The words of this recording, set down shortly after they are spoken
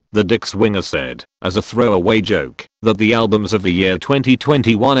The Dick Swinger said, as a throwaway joke, that the albums of the year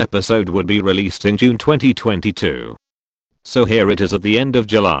 2021 episode would be released in June 2022. So here it is at the end of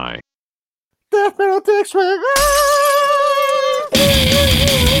July. Death Metal Dick Swinger!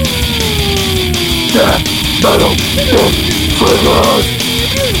 Death Metal Dick Swingers!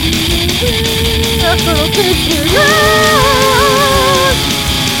 Death Metal Dick Swingers!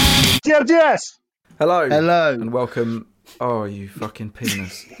 Yes! Hello. Hello. And welcome. Oh, you fucking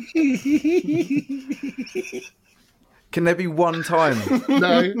penis. Can there be one time?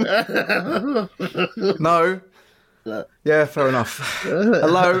 No. No? Yeah, fair enough.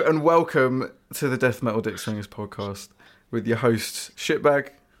 Hello and welcome to the Death Metal Dick Swingers podcast with your hosts, Shitbag,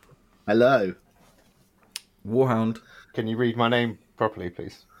 Hello. Warhound, Can you read my name properly,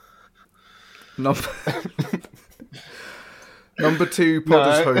 please? number 2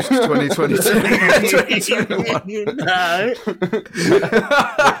 Podders host 2022. No.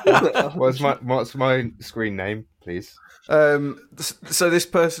 What's my screen name, please? So this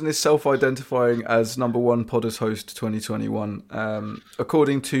person is self-identifying as number 1 Podders host 2021.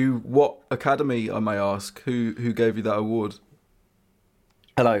 According to what academy, I may ask, who gave you that award?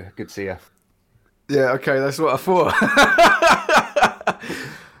 Hello, good to see you. Yeah, okay, that's what I thought.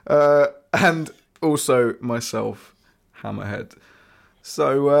 And also myself, Hammerhead.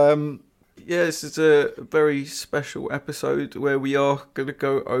 So, yeah, this is a very special episode where we are going to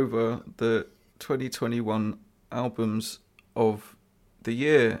go over the 2021 albums of the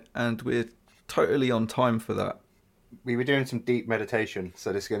year, and we're totally on time for that. We were doing some deep meditation,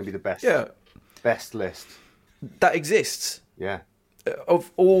 so this is going to be the best. Yeah, Best list. that exists. Yeah.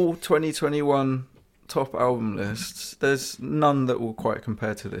 Of all 2021 top album lists, there's none that will quite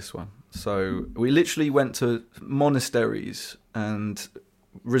compare to this one. So we literally went to monasteries and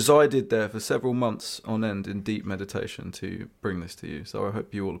resided there for several months on end in deep meditation to bring this to you. So I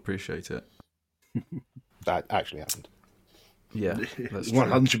hope you all appreciate it. That actually happened. Yeah, that's true.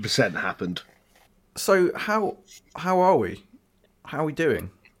 100% happened. So how are we? How are we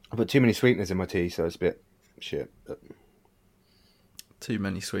doing? I put too many sweeteners in my tea, so it's a bit shit. Too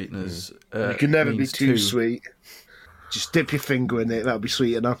many sweeteners. You can never be means too two. sweet. Just dip your finger in it, that'll be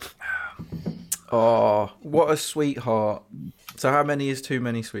sweet enough. Oh, what a sweetheart. So how many is too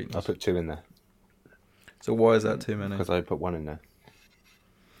many sweeteners? I put 2 in there So why is that too many? because I put 1 in there.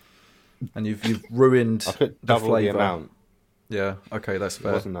 And you've ruined I put the double the flavour. amount. Yeah, okay, that's It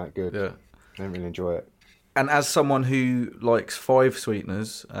fair. wasn't that good. Yeah. I didn't really enjoy it. And as someone who likes 5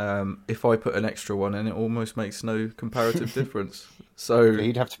 sweeteners, if I put an extra one in, it almost makes no comparative difference. So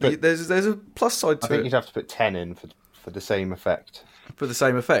You'd have to put. there's a plus side I to think it you'd have to put 10 in for the same effect. for the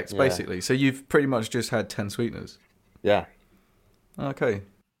same effects, Yeah. basically. So you've pretty much just had 10 sweeteners. Yeah, Okay.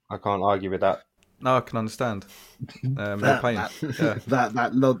 I can't argue with that. No, I can understand. No pain. Yeah.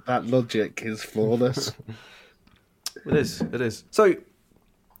 That logic is flawless. It is. So,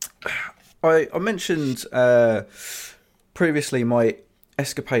 I mentioned previously my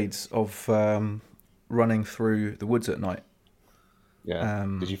escapades of running through the woods at night. Yeah.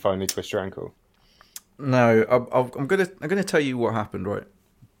 Did you finally twist your ankle? No, I'm gonna tell you what happened, right?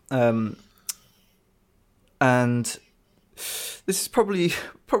 And this is probably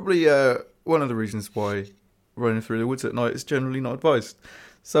one of the reasons why running through the woods at night is generally not advised.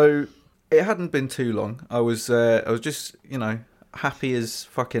 So it hadn't been too long. I was just happy as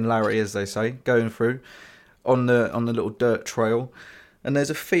fucking Larry, as they say, going through on the little dirt trail, and there's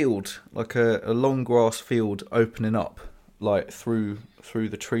a field, like a long grass field opening up like through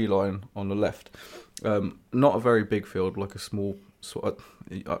the tree line on the left. Not a very big field, like a small sort of,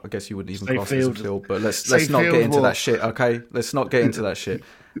 I guess you wouldn't even Say class it as a field. field, but let's Say not get field into more. that shit, okay? Let's not get into that shit.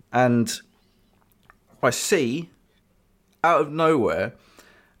 And I see, out of nowhere,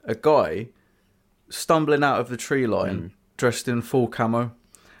 a guy stumbling out of the tree line, dressed in full camo.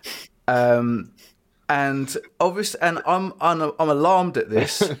 And obviously, and I'm alarmed at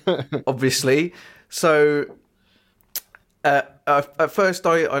this, obviously. So at first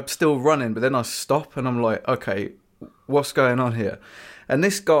I'm still running, but then I stop and I'm like, okay, what's going on here? And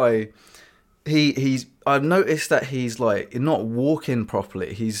this guy, I've noticed that he's like not walking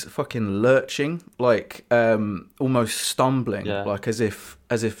properly. He's fucking lurching, like almost stumbling, Yeah. like as if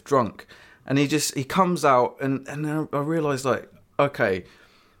drunk. And he comes out, and then I realise, like, okay,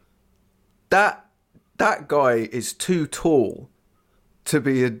 that guy is too tall to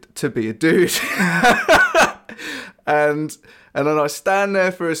be a dude. and then I stand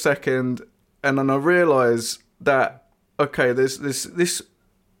there for a second, and then I realise that, okay, there's this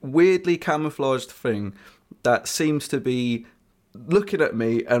weirdly camouflaged thing that seems to be looking at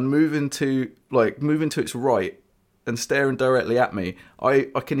me and moving to its right and staring directly at me. I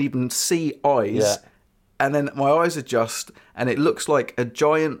can even see eyes. Yeah. And then my eyes adjust, and it looks like a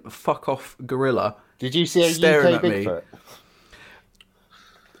giant fuck-off gorilla. Did you see a staring UK at me. Bigfoot?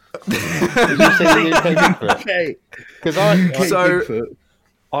 Did you see a UK Bigfoot? Okay. Because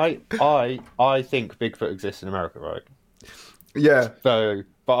I think Bigfoot exists in America, right? Yeah. So,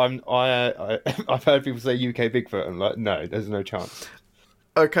 but I've heard people say UK Bigfoot, and I'm like, no, there's no chance.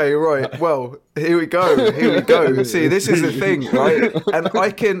 Okay, right. Well, here we go. See, this is the thing, right? And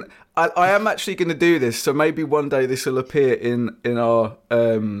I am actually going to do this. So maybe one day this will appear in our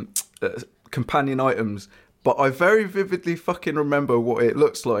companion items. But I very vividly fucking remember what it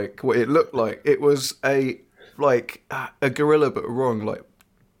looked like. It was a gorilla, but wrong, like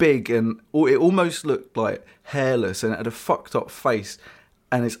big, and it almost looked like hairless, and it had a fucked up face,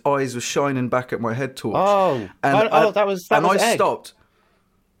 and its eyes were shining back at my head torch. Oh, that was I stopped.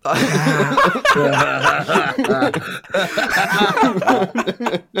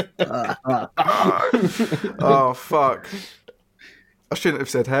 Oh fuck! I shouldn't have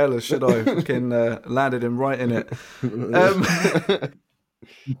said hairless, should I? Fucking landed him right in it.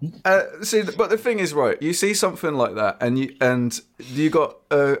 See, but the thing is, right? You see something like that, and you got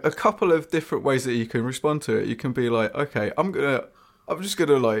a couple of different ways that you can respond to it. You can be like, okay, I'm just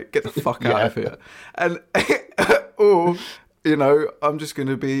gonna like get the fuck out of here, and or I'm just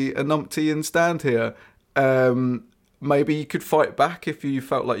gonna be a numpty and stand here. Maybe you could fight back if you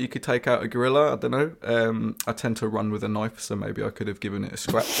felt like you could take out a gorilla. I don't know. I tend to run with a knife, so maybe I could have given it a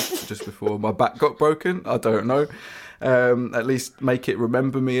scratch just before my back got broken. I don't know. At least make it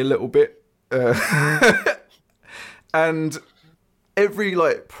remember me a little bit. And every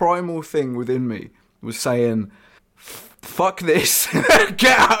like primal thing within me was saying, fuck this,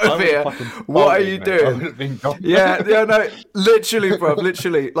 get out of here. What are you doing? Yeah, no, literally, bro,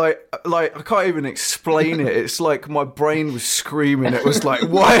 literally. Like I can't even explain it. It's like my brain was screaming. It was like,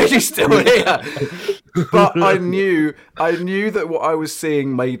 why are you still here? But I knew that what I was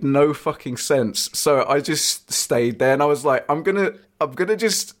seeing made no fucking sense. So I just stayed there, and I was like, I'm gonna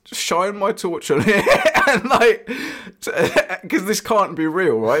just shine my torch on it, and like, because this can't be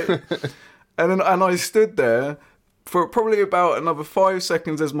real, right? And I stood there for probably about another 5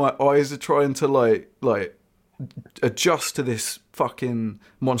 seconds as my eyes are trying to like adjust to this fucking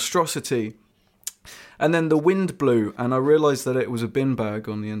monstrosity. And then the wind blew, and I realised that it was a bin bag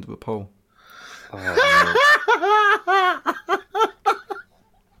on the end of a pole.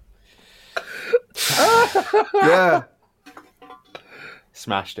 Yeah.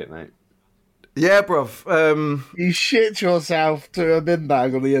 Smashed it, mate. Yeah, bruv. You shit yourself to a bin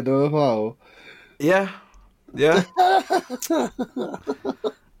bag on the end of a pole. Yeah.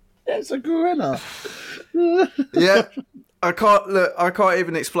 It's a gorilla. Yeah. I can't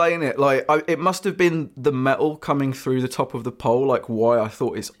even explain it. Like, it must have been the metal coming through the top of the pole, like why I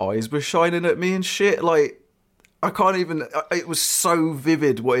thought its eyes were shining at me and shit. Like, I can't even. It was so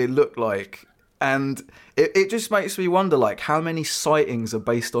vivid what it looked like, and it just makes me wonder, like, how many sightings are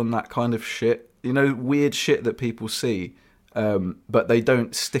based on that kind of shit. Weird shit that people see, but they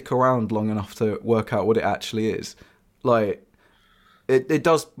don't stick around long enough to work out what it actually is. Like, it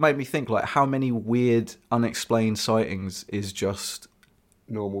does make me think, like, how many weird, unexplained sightings is just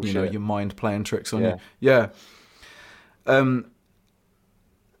normal shit. Your mind playing tricks on you. Yeah.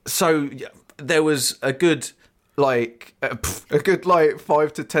 So there was a good 5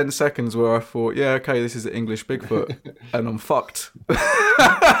 to 10 seconds where I thought, yeah, okay, this is an English Bigfoot, and I'm fucked.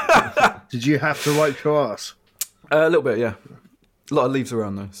 Did you have to wipe your ass? A little bit, yeah. A lot of leaves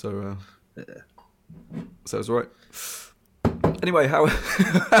around though, so it was all right. Anyway,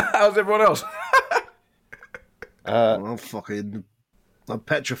 how's everyone else? I'm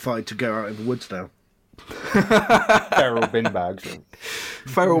petrified to go out in the woods now. Feral bin bags.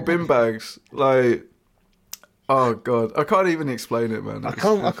 Feral bin bags, like, oh god, I can't even explain it, man. I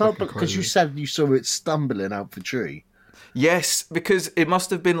can't because you said you saw it stumbling out the tree. Yes, because it must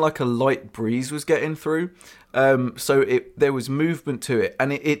have been like a light breeze was getting through. So there was movement to it,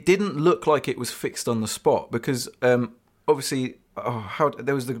 and it didn't look like it was fixed on the spot because obviously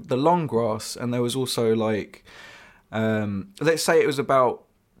there was the long grass, and there was also like let's say it was about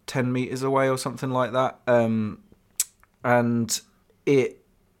 10 meters away or something like that, and it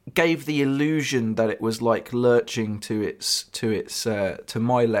gave the illusion that it was like lurching to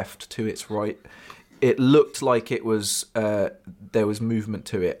my left, to its right. It looked like it was there was movement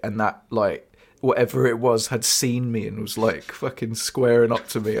to it, and that, like, whatever it was had seen me and was like fucking squaring up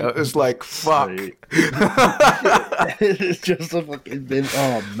to me. I was like, fuck. It's just a fucking bin.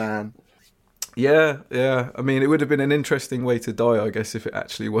 Oh man. Yeah. I mean, it would have been an interesting way to die, I guess, if it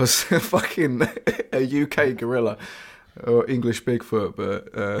actually was fucking a UK gorilla or English Bigfoot.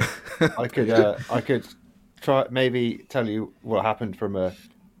 But I could try maybe tell you what happened from a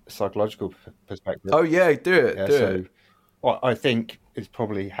psychological perspective. oh yeah, do it. Yeah, do so it. what I think is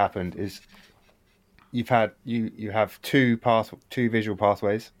probably happened is you have two visual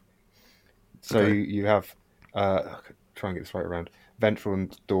pathways. So Okay. you have try and get this right around ventral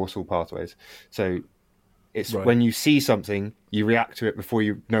and dorsal pathways. So it's Right. when you see something, you react to it before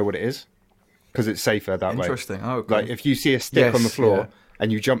you know what it is, because it's safer that way. Interesting. Oh, okay. Like if you see a stick on the Yes, floor yeah.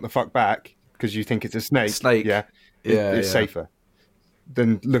 and you jump the fuck back because you think it's a snake, Snake. yeah, it's Yeah. safer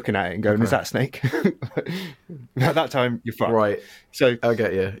than looking at it and going, "Is that a snake?" At that time, you're fucked. Right. So I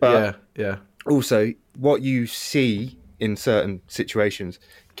get you. But- Yeah. also, what you see in certain situations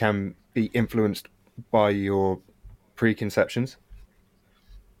can be influenced by your preconceptions.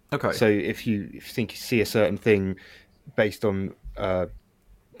 Okay. So if you think you see a certain thing based on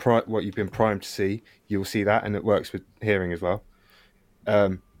what you've been primed to see, you'll see that, and it works with hearing as well.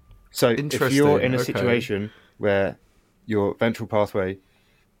 So if Interesting, you're in a okay. situation where your ventral pathway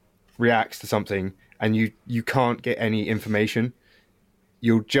reacts to something and you can't get any information,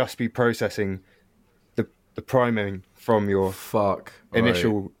 you'll just be processing the priming from your Fuck. Right.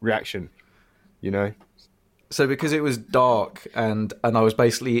 initial reaction, you know? So because it was dark and I was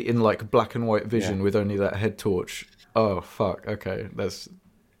basically in like black and white vision Yeah. with only that head torch. Oh fuck. Okay,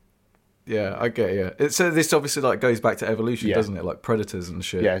 yeah, I get you. So this obviously like goes back to evolution, Yeah. doesn't it? Like predators and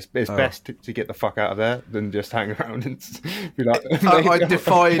shit. Yeah, it's Oh. best to get the fuck out of there than just hang around and be like... I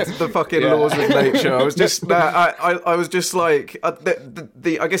defied the fucking Yeah. laws of nature. I was just, I was just like, I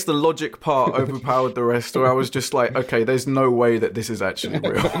guess the logic part overpowered the rest. Where I was just like, okay, there's no way that this is actually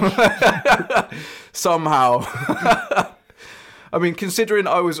real. Somehow. I mean, considering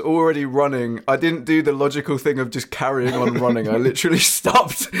I was already running, I didn't do the logical thing of just carrying on running. I literally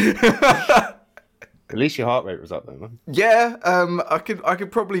stopped. At least your heart rate was up there, man. Yeah, I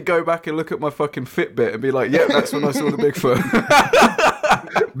could probably go back and look at my fucking Fitbit and be like, yeah, that's when I saw the Bigfoot.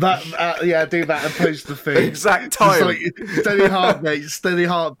 Yeah, do that and post the thing. Exact Just time. like, steady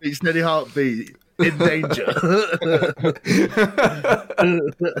heartbeat, in danger.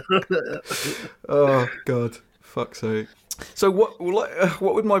 Oh God, fuck's sake. So what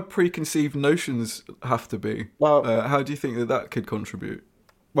would my preconceived notions have to be? Well- How do you think that could contribute?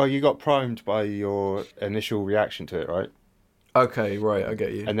 Well, you got primed by your initial reaction to it, right? Okay, right, I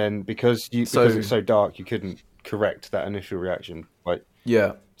get you. And then because it's so dark, you couldn't correct that initial reaction. Like,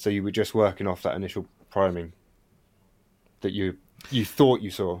 Yeah, so you were just working off that initial priming that you thought you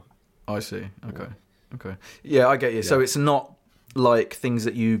saw. I see. Okay. Yeah, I get you. So it's not like things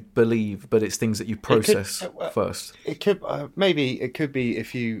that you believe, but it's things that you process first. It could maybe it could be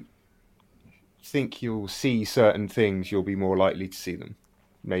if you think you'll see certain things, you'll be more likely to see them.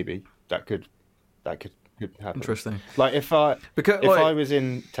 Maybe that could happen. Interesting. Like if I Because like, I was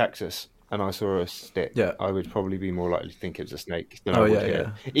in Texas and I saw a stick, Yeah. I would probably be more likely to think it was a snake than Oh, I would yeah,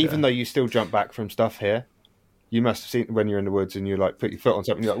 here. yeah. Even though you still jump back from stuff here, you must have seen when you're in the woods and you like put your foot on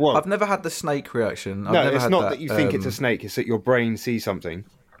something. You're like, "Whoa!" I've never had the snake reaction. I've No, never it's had not that you think it's a um, snake. It's that your brain sees something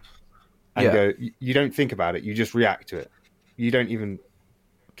and Yeah. go. You don't think about it. You just react to it. You don't even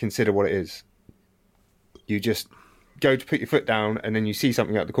consider what it is. You just go to put your foot down, and then you see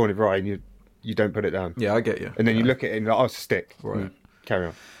something out the corner of your eye, and you don't put it down. Yeah, I get you. And then you Yeah. look at it and you're like, "Oh, it's a stick." Right. And carry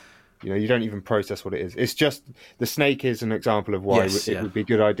on. You know, you don't even process what it is. It's just the snake is an example of why Yes, it yeah. would be a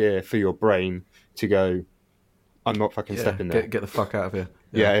good idea for your brain to go, "I'm not fucking stepping there." Get the fuck out of here.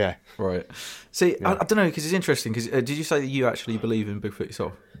 Yeah. Right. See, I don't know, because it's interesting. Because did you say that you actually believe in Bigfoot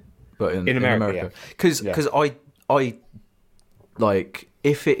yourself? But in America, Because Yeah. I like,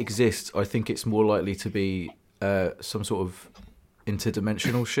 if it exists, I think it's more likely to be some sort of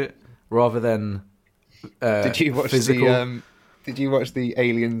interdimensional shit rather than Did you watch physical. Did you watch the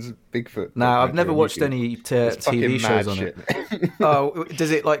Aliens Bigfoot? No, I've documentary never on watched YouTube? any It's fucking TV shows mad on shit. it. Oh,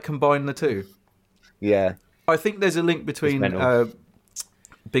 does it like combine the two? Yeah. I think there's a link between mental.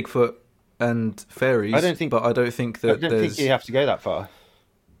 Bigfoot and fairies. I don't think- but I don't think I that don't there's. think you have to go that far.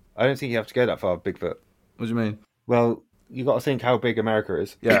 I don't think you have to go that far, Bigfoot. What do you mean? Well, you got to think how big America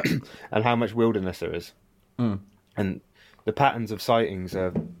is, Yeah. and how much wilderness there is, and the patterns of sightings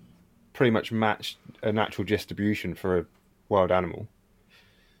are pretty much match a natural distribution for a wild animal.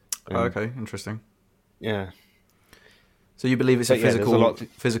 And, Okay, interesting. Yeah, So you believe it's a But yeah, there's physical a lot to-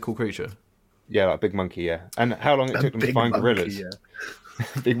 physical creature? yeah, like a big monkey. Yeah, and how long it took them to Big find monkey, gorillas? yeah.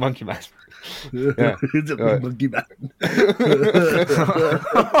 Big monkey man. It's a big Right. monkey man.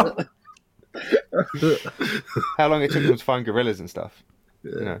 How long it took them to find gorillas and stuff?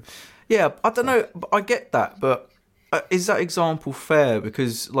 You know. Yeah, I don't know. I get that, but is that example fair?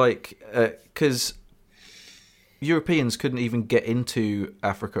 Because Europeans couldn't even get into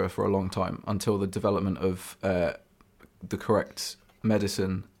Africa for a long time until the development of the correct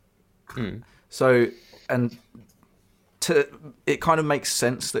medicine. So, it kind of makes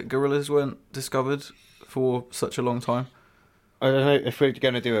sense that gorillas weren't discovered for such a long time. I don't know if we're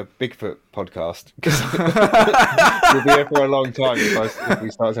going to do a Bigfoot podcast, because we'll be here for a long time if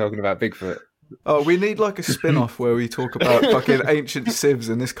we start talking about Bigfoot. Oh, we need like a spin-off where we talk about fucking ancient civs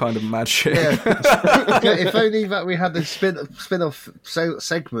and this kind of mad shit. Yeah. If only that we had a spin-off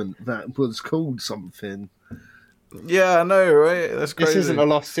segment that was called something. Yeah, I know, right? That's crazy. This isn't a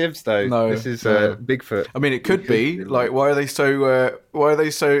Lost Civs, though. No, this is no. Bigfoot. I mean, it could be. Like, why are they so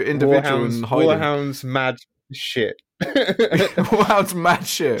individual and hiding? Warhound's mad shit. Warhound's mad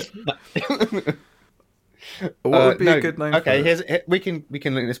shit. What would be a good name? Okay, we can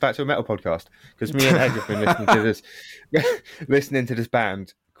link this back to a metal podcast, because me and Ed have been listening to this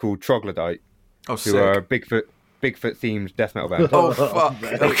band called Troglodyte, who are a Bigfoot themed death metal band. Oh fuck!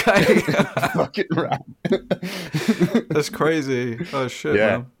 Okay, fucking rad. That's crazy. Oh shit!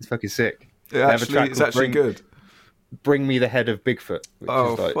 Yeah, man. it's fucking sick. It's actually good. Bring me the head of Bigfoot. Which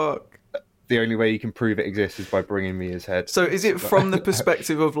Oh is like, fuck! the only way you can prove it exists is by bringing me his head. So is it from the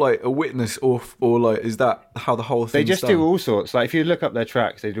perspective of like a witness, or like is that how the whole thing? They just do all sorts. Like if you look up their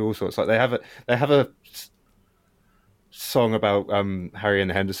tracks, they do all sorts. Like they have a song about Harry and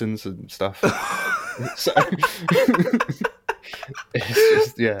the Hendersons and stuff. So it's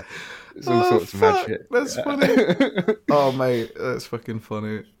just it's all sorts of mad shit. That's funny. Oh mate, that's fucking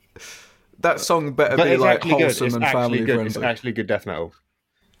funny. That song better be like wholesome and family friendly. It's actually good death metal.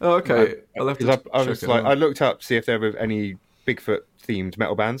 Oh, okay. I'll have to I looked up to see if there were any Bigfoot themed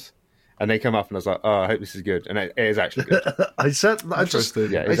metal bands, and they come up, and I was like, "Oh, I hope this is good," and it is actually good. I searched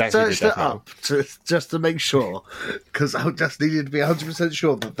it up just to make sure, because I just needed to be 100%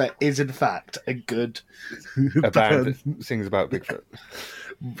 sure that there is in fact a good band that sings about Bigfoot.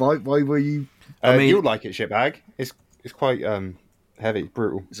 Why were you? I mean, you'll like it, shitbag. It's quite heavy,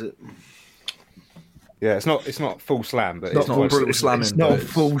 brutal. Is it? Yeah, it's not full slam, but it's not brutal slamming. It's not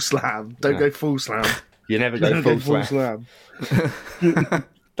full slam. Don't go full slam. You never go full slam.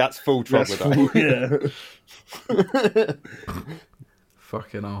 That's full troglodyte. Yeah.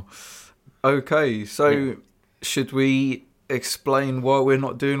 Fucking hell. Okay, so should we explain why we're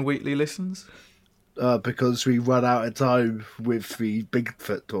not doing weekly listens? Because we run out of time with the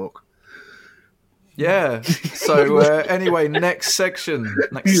Bigfoot talk. Yeah. So anyway, next segment.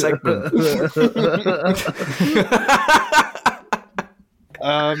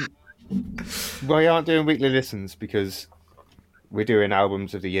 We aren't doing weekly listens because we're doing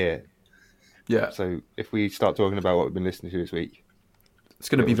albums of the year. Yeah. So if we start talking about what we've been listening to this week, it's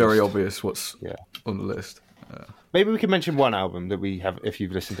going to be very obvious what's on the list. Maybe we can mention one album that we have if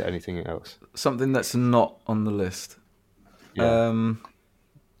you've listened to anything else. Something that's not on the list. Yeah.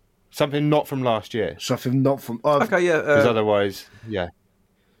 Something not from last year. Something not from... okay, yeah. Because otherwise, yeah.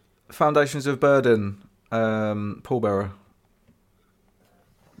 Foundations of Burden, Pallbearer.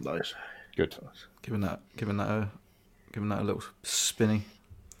 Nice. Good. Giving that a little spinny.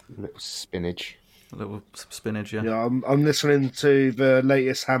 A little spinach. A little spinach, yeah. Yeah, I'm listening to the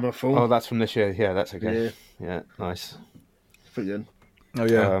latest Hammerfall. Oh, that's from this year. Yeah, that's okay. Yeah, nice. Pretty good. Oh,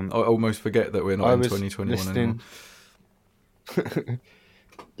 yeah. I almost forget that we're not in 2021 anymore.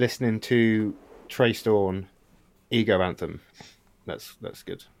 Listening to Trace Dawn, Ego Anthem. That's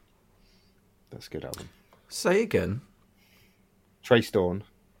good. That's a good album. Say again. Trace Dawn.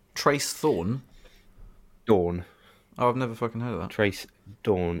 Trace Thorn? Dawn. Oh, I've never fucking heard of that. Trace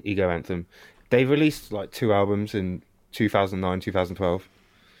Dawn, Ego Anthem. They released like 2 albums in 2009, 2012.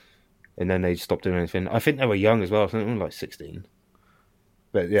 And then they stopped doing anything. I think they were young as well. I think they were like 16.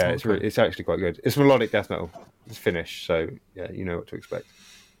 But yeah, it's actually quite good. It's melodic death metal. It's Finnish, so yeah, you know what to expect.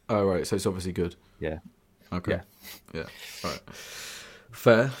 Oh, right. So it's obviously good. Yeah. Okay. Yeah. Right.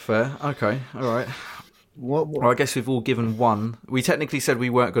 Fair. Okay. All right. What? Well, I guess we've all given one. We technically said we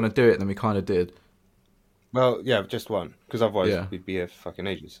weren't going to do it, and then we kind of did. Well, yeah, just one. Because otherwise we'd be here for fucking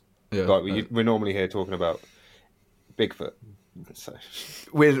ages. Yeah. Like we're normally here talking about Bigfoot. So.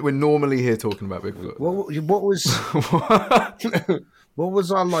 We're normally here talking about Bigfoot. What was what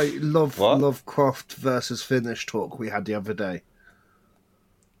was our like Lovecraft versus Finnish talk we had the other day?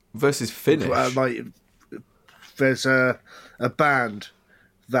 Versus Finnish? Like, there's a band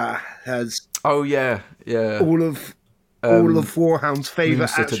that has all of Warhound's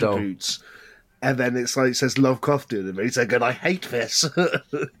favourite attributes, and then it's like it says Lovecraft in it, and he's like, "And I hate this."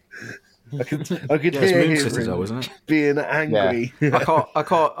 I could It's hear Moon him Citadel, isn't it? being angry.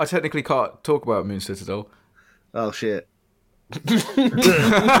 I technically can't talk about Moon Citadel. Oh shit!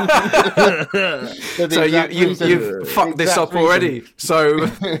 So you've fucked this up already. So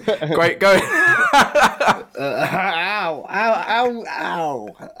great, go. Ow!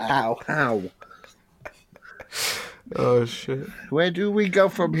 Oh shit! Where do we go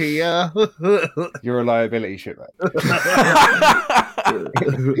from here? You're a liability, shipwreck.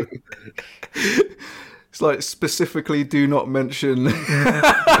 It's like specifically do not mention.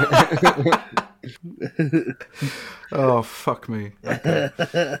 Oh fuck me! Okay.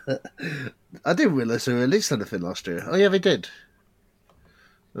 I didn't realise they released anything last year. Oh yeah, they did.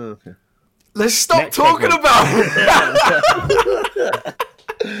 Oh, okay. Let's stop talking about it.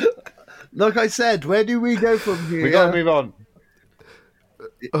 Like I said, where do we go from here? We gotta move on.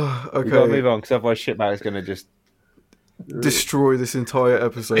 Okay. We gotta move on because otherwise shipwreck is gonna just destroy this entire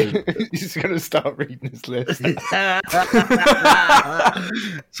episode. He's gonna start reading his list.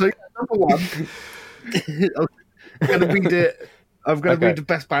 So number one, I'm gonna read it. I'm gonna read the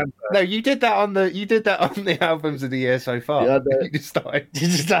best band. No, you did that on the albums of the year so far. Yeah, you just started. You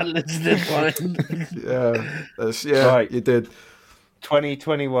just started listening to one. Yeah, Right. You did.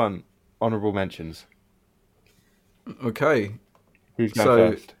 2021 honourable mentions. Okay. Who's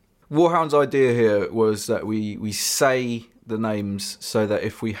going first? Warhound's idea here was that we say the names so that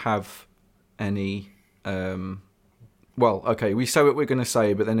if we have any, we say what we're going to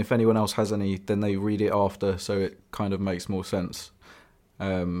say, but then if anyone else has any, then they read it after, so it kind of makes more sense.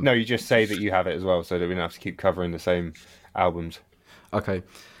 No, you just say that you have it as well, so that we don't have to keep covering the same albums. Okay.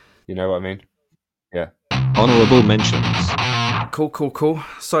 You know what I mean? Yeah. Honourable mentions. Cool.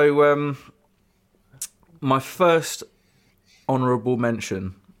 So, my first honourable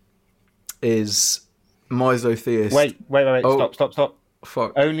mention is Misotheist. Wait. Oh. Stop.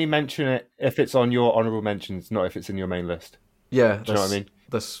 Fuck. Only mention it if it's on your honourable mentions, not if it's in your main list. Yeah. Do you know what I mean?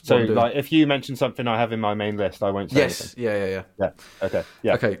 That's so, like, if you mention something I have in my main list, I won't say anything. Yeah. Yeah. Okay.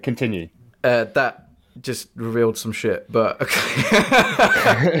 Yeah. Okay. Continue. That just revealed some shit, but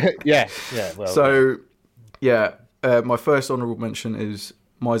okay. Yeah. Well. So, yeah. My first honourable mention is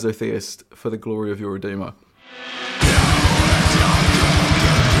Misotheist for the Glory of Your Redeemer.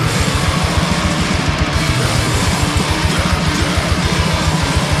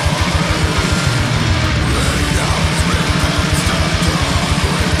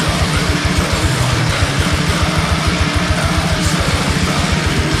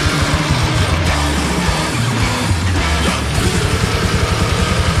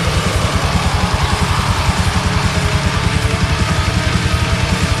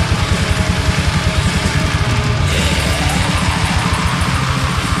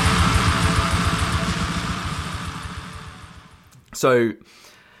 So,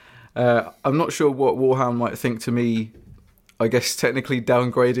 I'm not sure what Warhound might think to me, I guess, technically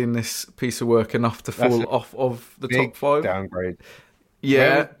downgrading this piece of work enough to fall off of the top 5. Downgrade.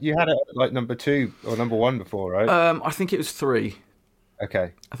 Yeah. Well, you had it like number 2 or number 1 before, right? I think it was 3.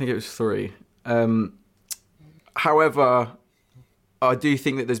 Okay. I think it was 3. However, I do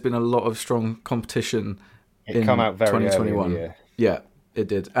think that there's been a lot of strong competition in come out very 2021. Early in the year. Yeah, it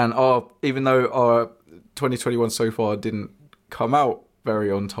did. And even though our 2021 so far didn't come out very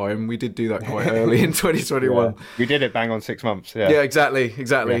on time, we did do that quite early in 2021. Yeah. We did it bang on 6 months. Yeah, exactly. Yeah.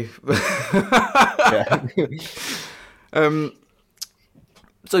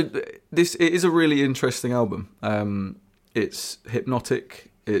 So it is a really interesting album. It's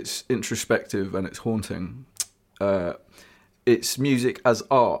hypnotic, it's introspective, and it's haunting. It's music as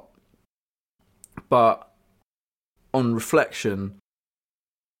art, but on reflection,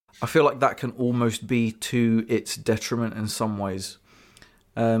 I feel like that can almost be to its detriment in some ways.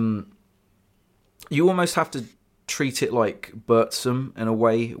 You almost have to treat it like Birdsum in a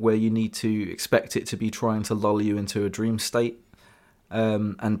way where you need to expect it to be trying to lull you into a dream state.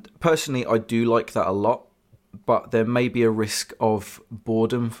 And personally, I do like that a lot, but there may be a risk of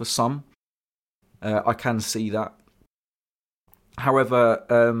boredom for some. I can see that.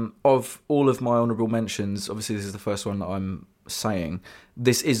 However, of all of my honourable mentions, obviously this is the first one that I'm saying,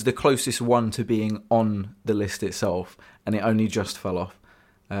 this is the closest one to being on the list itself, and it only just fell off.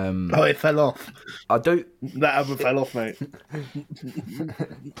 It fell off. That album fell off, mate.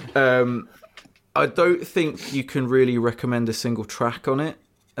 I don't think you can really recommend a single track on it,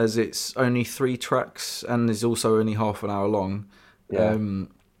 as it's only 3 tracks and is also only half an hour long. Yeah.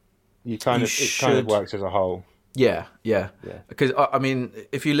 It kind of works as a whole. Yeah. Because I mean,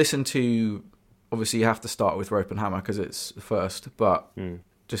 if you listen to, obviously you have to start with Rope and Hammer because it's the first, but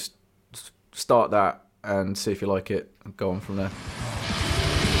just start that and see if you like it and go on from there.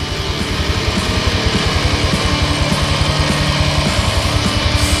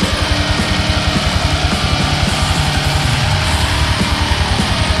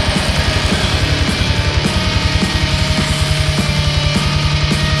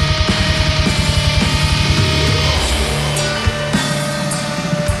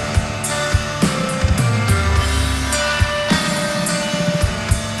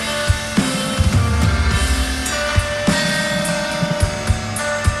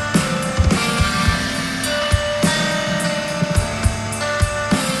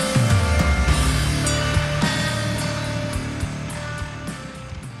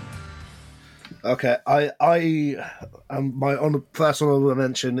 Okay, my first honorable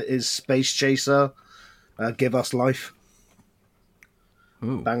mention is Space Chaser. Give Us Life.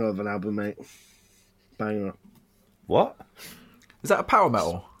 Ooh. Banger of an album, mate. Banger. What? Is that a power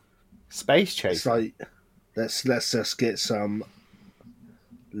metal? Space Chaser. It's like let's just get some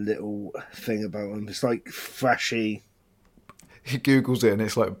little thing about them. It's like thrashy. He Googles it and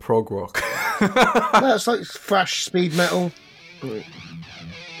it's like prog rock. No, it's like thrash speed metal.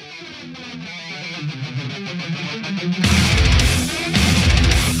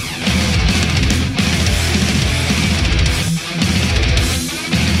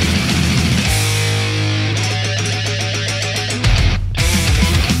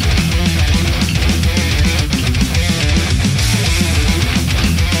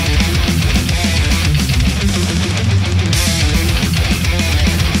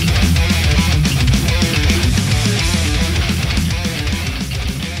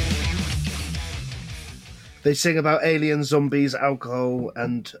 They sing about aliens, zombies, alcohol,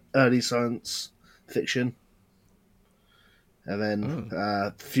 and early science fiction. And then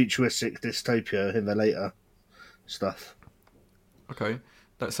futuristic dystopia in the later stuff. Okay,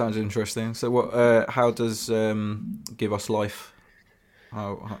 that sounds interesting. So, what? How does Give Us Life?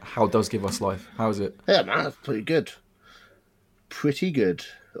 How does Give Us Life? How is it? Yeah, man, that's pretty good. Pretty good.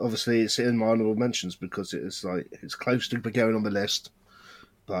 Obviously, it's in my honorable mentions because it's close to going on the list.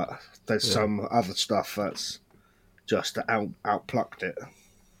 But there's some other stuff that's just outplucked it.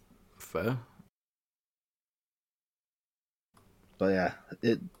 Fair. But yeah,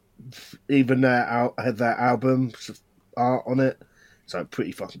 even their album art on it, it's like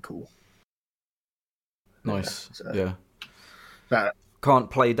pretty fucking cool. Nice. So, yeah. That can't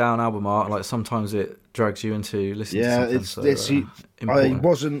play down album art. Like sometimes it drags you into listening to something. I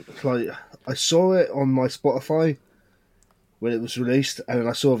wasn't like I saw it on my Spotify when it was released, and then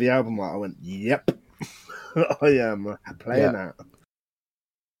I saw the album art. I went, "Yep, I am playing that."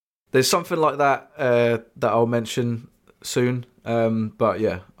 There's something like that that I'll mention soon. But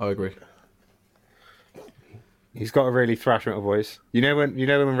yeah, I agree. He's got a really thrash metal voice. You know when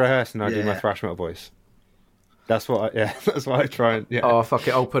rehearsing I do my thrash metal voice. That's what I try and Oh fuck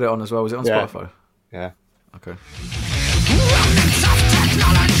it, I'll put it on as well. Was it on Spotify? Yeah. Okay. Remnants of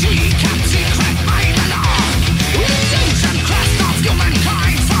technology kept secret by the law. Ancient crest of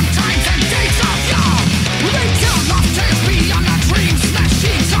humankind from times and days of yore. They tell of tales beyond our dreams,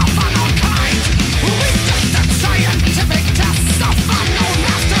 machines of unknown kind. Rejected scientific tests of unknown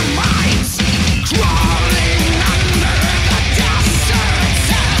masterminds. Crawling under the desert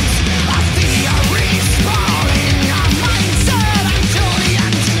sands of theories, falling our mindset until the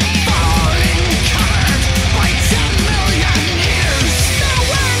end. Falling covered by 10 million years. No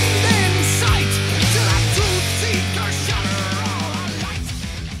end in sight till that truth seeker shatter all our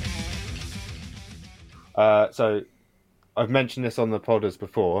light. So I've mentioned this on the podders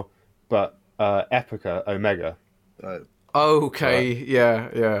before, but Epica Omega. Okay. Right.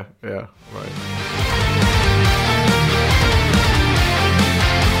 Yeah. Right.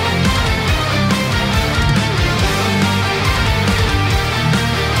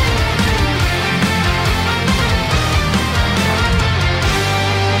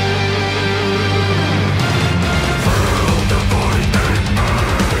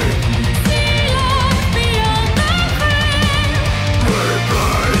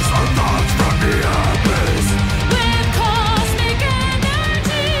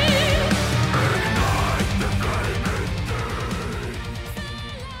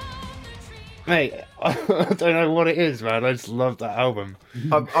 Mate, I don't know what it is, man. I just love that album.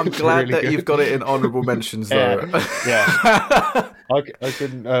 I'm glad really that good. You've got it in honourable mentions, though. Yeah. I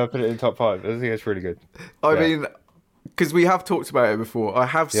couldn't put it in top 5. I think it's really good. I mean, because we have talked about it before. I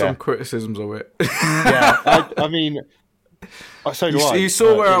have some criticisms of it. I mean, so do I. You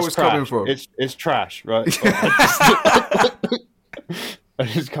saw where I was coming from. It's trash, right? I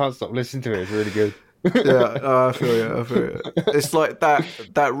just can't stop listening to it. It's really good. I feel you. It's like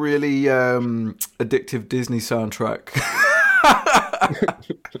that really addictive Disney soundtrack.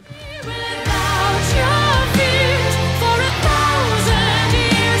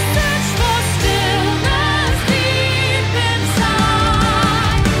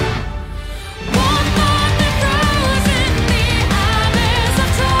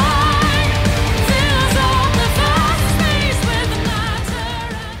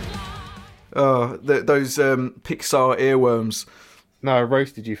 Those Pixar earworms. No, I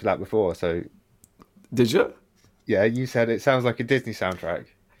roasted you for that before, so... Did you? Yeah, you said it sounds like a Disney soundtrack.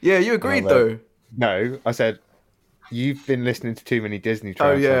 Yeah, you agreed, though. No, I said, you've been listening to too many Disney tracks.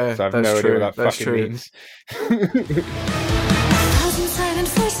 Oh, yeah, so I have no idea what that fucking means. 1,000 silent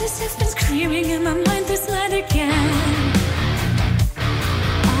voices have been screaming in my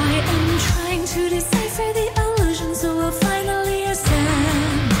to decipher the illusion, so we'll finally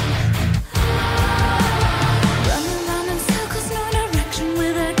ascend. Running round in circles, no direction,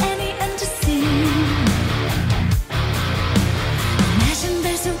 without any end to see. Imagine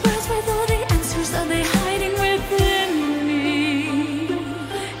there's a world with all the answers, are they hiding within me?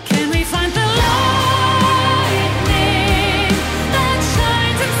 Can we find the lightning that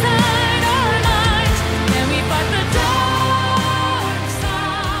shines inside our minds? Can we fight the dark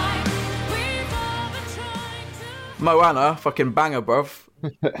side? We've all been trying to. Moana, fucking banger, bruv.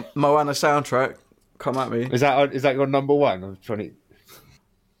 Moana soundtrack. Come at me. Is that your number one? I'm trying to.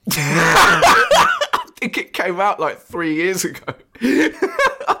 I think it came out like 3 years ago.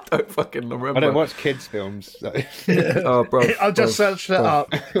 I don't fucking remember. I don't watch kids' films. So. Oh, bro. I just searched it up.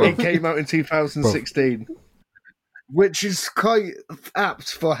 It came out in 2016, which is quite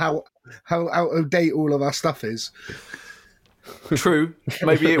apt for how out of date all of our stuff is. True.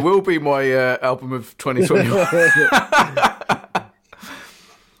 Maybe it will be my album of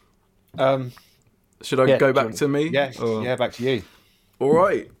 2021. Should I go back to me? Yeah, Or- yeah, back to you. All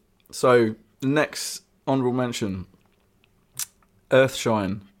right. So, the next honourable mention.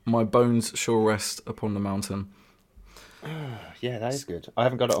 Earthshine. My bones shall rest upon the mountain. Yeah, that is good. I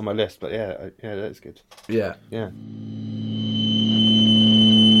haven't got it on my list, but yeah, that is good. Yeah. Yeah.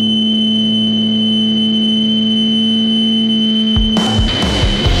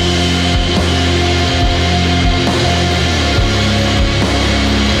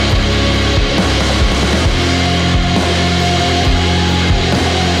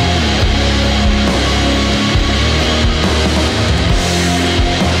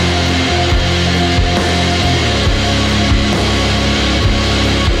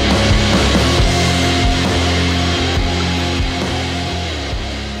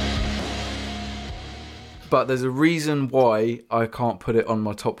 But there's a reason why I can't put it on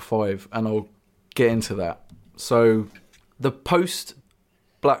my top 5, and I'll get into that. So, the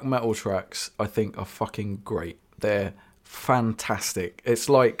post-black metal tracks, I think, are fucking great. They're fantastic. It's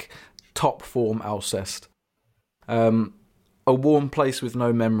like top form Alcest. A Warm Place with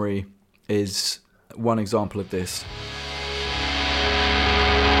No Memory is one example of this.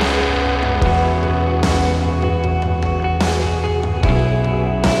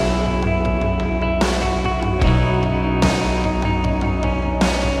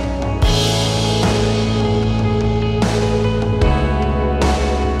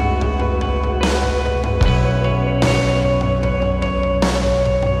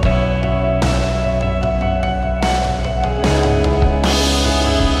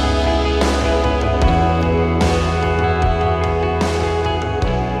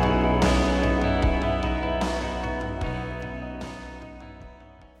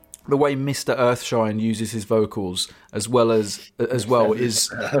 The way Mr. Earthshine uses his vocals, as well is it's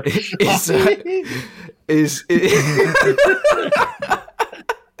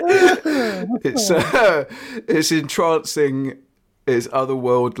entrancing, it's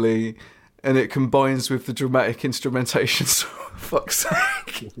otherworldly, and it combines with the dramatic instrumentation. Fuck's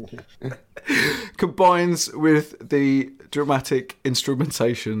sake. Combines with the dramatic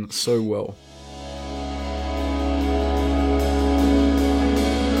instrumentation so well.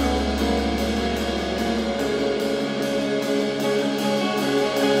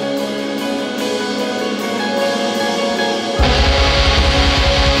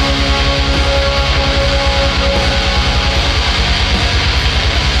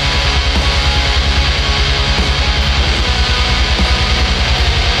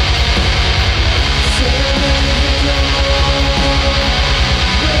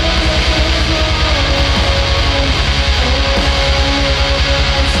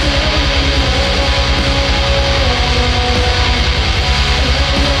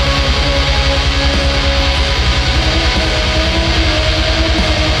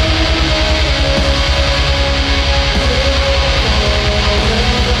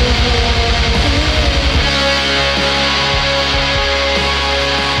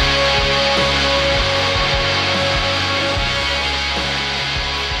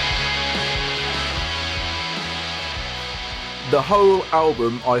 The whole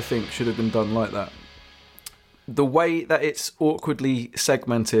album, I think, should have been done like that. The way that it's awkwardly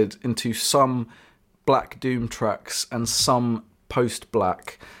segmented into some Black Doom tracks and some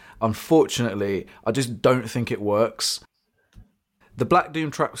post-Black, unfortunately, I just don't think it works. The Black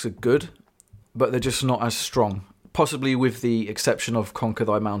Doom tracks are good, but they're just not as strong, possibly with the exception of Conquer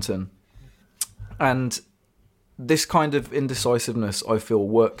Thy Mountain. And this kind of indecisiveness, I feel,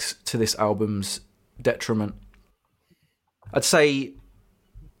 works to this album's detriment. I'd say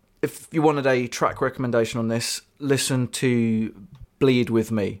if you wanted a track recommendation on this, listen to Bleed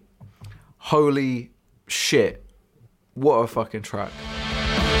With Me. Holy shit. What a fucking track.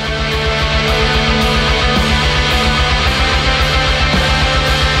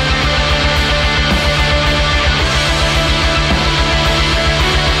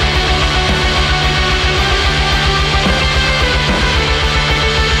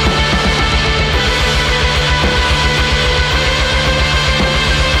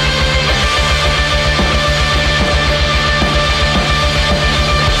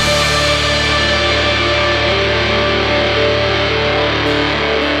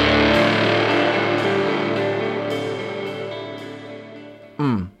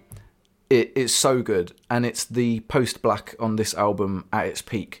 It's so good, and it's the post-black on this album at its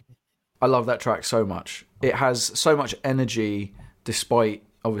peak. I love that track so much. It has so much energy, despite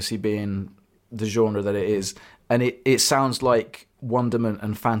obviously being the genre that it is, and it sounds like wonderment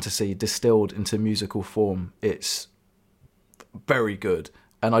and fantasy distilled into musical form. It's very good,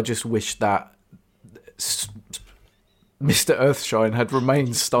 and I just wish that Mr. Earthshine had remained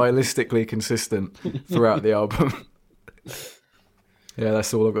stylistically consistent throughout the album. Yeah,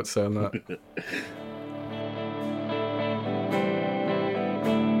 that's all I've got to say on that.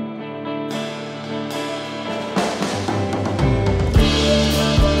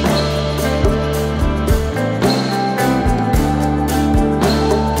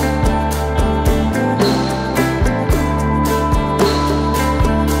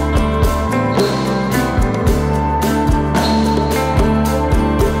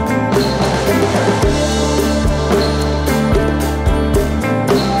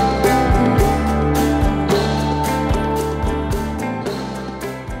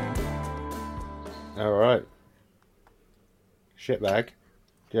 All right. Shitbag.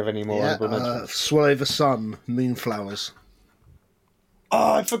 Do you have any more honorable mentions? Swallow the Sun, Moonflowers.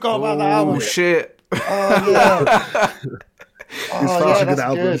 Oh, I forgot about that album. Oh, shit. Oh, yeah. It's such a good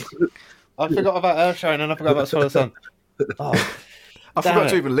album. I forgot about Earthshine and I forgot about Swallow the Sun. Oh, I Damn forgot it.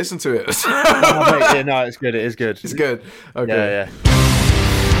 to even listen to it. oh mate, yeah, no, it's good. It is good. It's good. Okay. Yeah, yeah.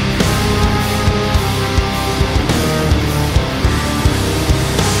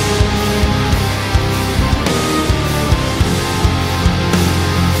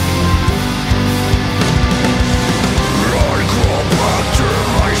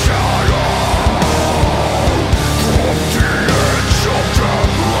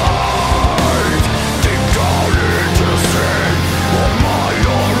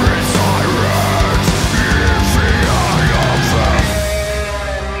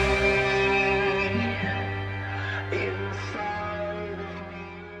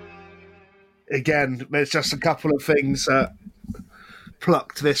 Again, there's just a couple of things that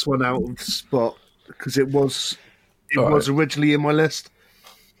plucked this one out of the spot because it was originally in my list,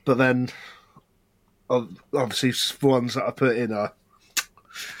 but then obviously the ones that I put in are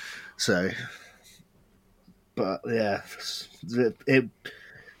so. But yeah, it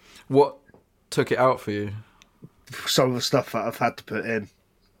What took it out for you? some of the stuff that I've had to put in.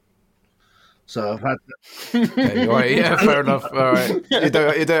 So I've had Okay, all right, yeah, fair enough. All right, you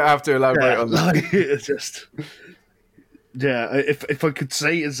don't have to elaborate on that. like, it's just if I could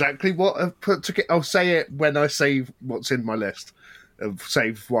say exactly what I've put to I'll say it when I say what's in my list. Of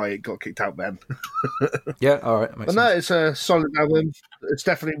say why it got kicked out, Ben. Yeah, all right. Makes But no, sense. it's a solid album. It's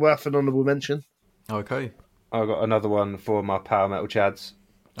definitely worth an honourable mention. Okay. I've got another one for my power metal chads.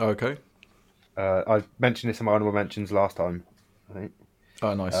 Okay. I mentioned this in my honorable mentions last time, I think.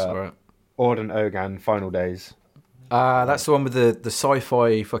 Oh, nice. All right. Orden Ogan, Final Days. That's the one with the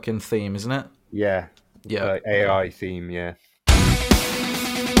sci-fi fucking theme, isn't it? Yeah. Yeah. AI theme, yeah.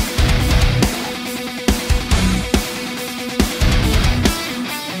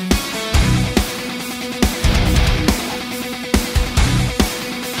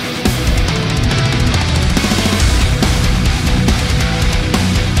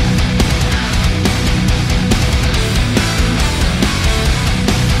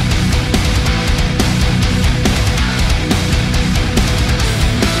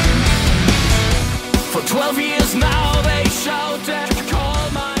 For 12 years now they shout and call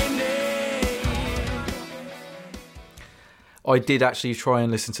my name. I did actually try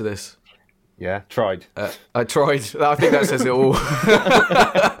and listen to this. Yeah, tried. I tried. I think that says it all.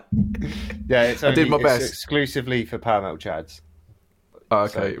 Yeah, it's I did my it's best. exclusively for power metal chads. Oh,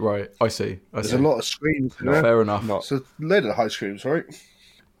 okay, right. I see. There's a lot of screams. In there. Fair enough. Not, It's a load of high screams, right?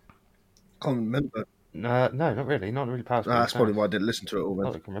 Can't remember. no, not really. Not really power. That's probably why I didn't listen to it all. Not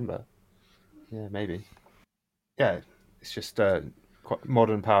Then. that I can remember. Yeah, maybe. Yeah, it's just quite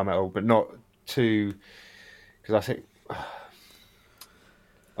modern power metal, but not too. Because I think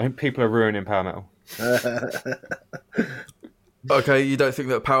people are ruining power metal. Okay, you don't think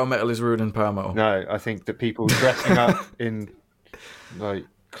that power metal is ruining power metal? No, I think that people dressing up in like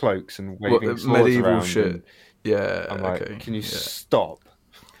cloaks and What, waving the swords medieval around. shit? And Yeah. I'm like, okay. can you yeah. stop?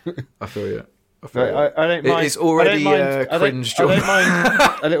 I feel you. I feel Like, you. I don't mind. It's already I don't cringe. I don't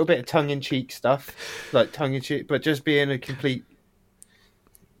mind a little bit of tongue-in-cheek stuff, like tongue-in-cheek, but just being a complete.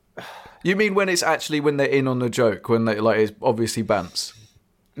 You mean when it's actually when they're in on the joke, when they like it's obviously bants?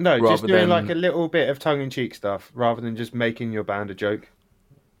 No, just Rather doing than- like a little bit of tongue-in-cheek stuff rather than just making your band a joke.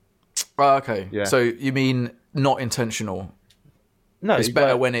 Oh, okay. Yeah. So you mean not intentional? No, It's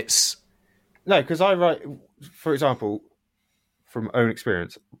better like- when it's No, because I write, for example, from own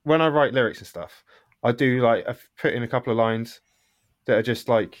experience, when I write lyrics and stuff, I do like I've put in a couple of lines that are just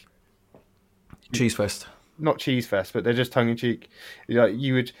like cheese fest. not cheese fest, but they're just tongue in cheek. Like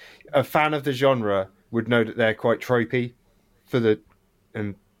a fan of the genre would know that they're quite tropey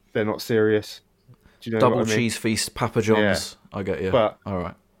and they're not serious. Do you know Double what I mean? cheese feast, Papa John's. I get you. But- all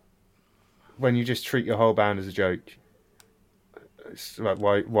right. When you just treat your whole band as a joke, it's like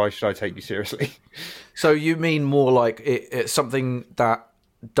why should I take you seriously? So you mean more like it's something that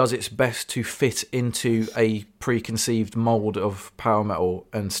does its best to fit into a preconceived mold of power metal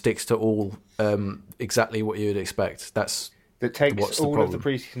and sticks to all exactly what you would expect. That's That takes What's the all of the problem?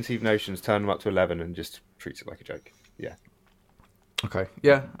 preconceived notions, turn them up to 11, and just treats it like a joke. Yeah. okay.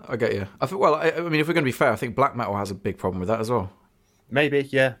 Yeah, I get you. I think. Well, I mean, if we're going to be fair, I think black metal has a big problem with that as well. Maybe,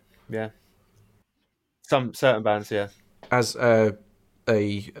 yeah. Some certain bands, yeah. As a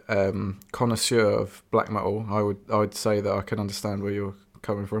connoisseur of black metal, I would say that I can understand where you're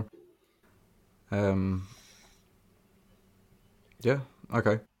coming from. Yeah.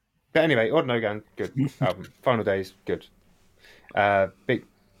 Okay. But anyway, Odd No Gun, good album. Final Days, good. Big,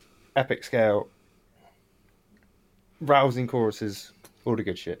 epic scale, rousing choruses, all the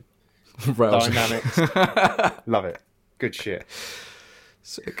good shit. Rousing. Dynamics, love it. Good shit.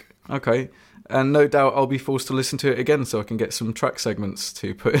 Sick. Okay. And no doubt I'll be forced to listen to it again so I can get some track segments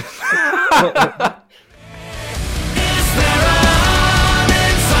to put in.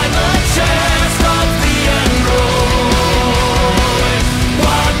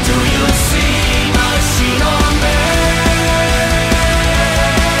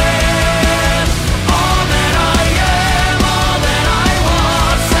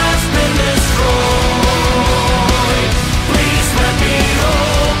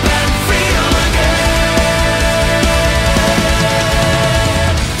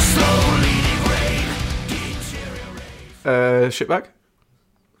 Shitbag?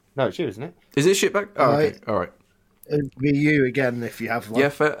 No, it's you, isn't it? Is it Shitbag? Oh, okay. Right. All right. It'd be you again if you have one. Yeah,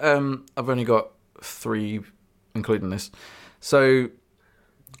 fair. I've only got 3, including this. So,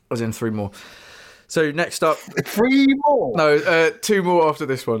 as in 3 more. So next up, 3 more. no, 2 more after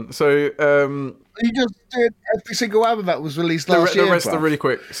this one. So You just did every single album that was released the last year. rest are bruv. really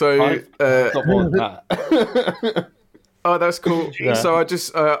quick. So Got more than that. oh, that's cool. Yeah. So I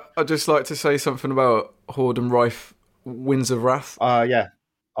just like to say something about Horde and Rife, Winds of Wrath. Yeah.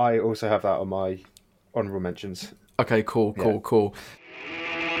 I also have that on my honourable mentions. Okay, cool.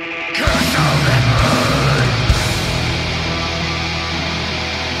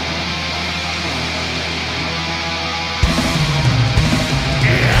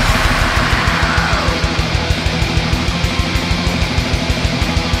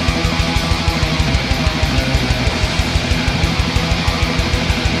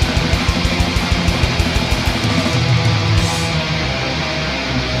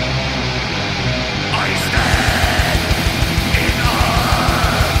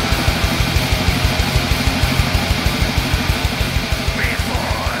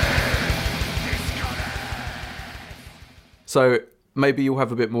 So maybe you'll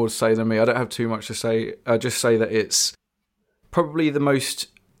have a bit more to say than me. I don't have too much to say. I just say that it's probably the most,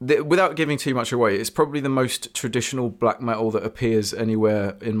 without giving too much away, it's probably the most traditional black metal that appears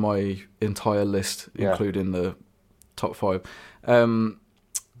anywhere in my entire list, Yeah. including the top 5.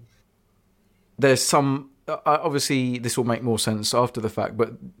 There's some, obviously this will make more sense after the fact,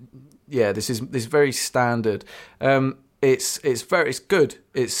 but yeah, this is very standard. It's good.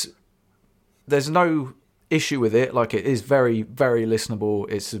 There's no issue with it. Like, it is very, very listenable.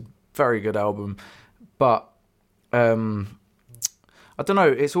 It's a very good album, but I don't know.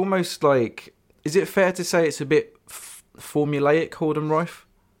 It's almost like, is it fair to say it's a bit formulaic, Horde and Rife?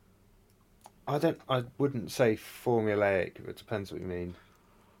 I wouldn't say formulaic, but it depends what you mean.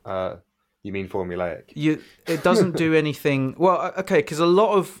 You mean formulaic? It doesn't do anything. Well, okay, because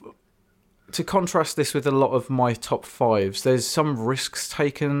to contrast this with a lot of my top 5s, there's some risks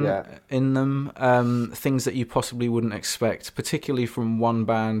taken in them, things that you possibly wouldn't expect, particularly from one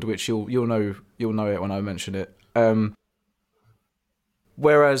band, which you'll know it when I mention it.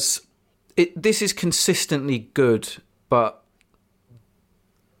 Whereas this is consistently good, but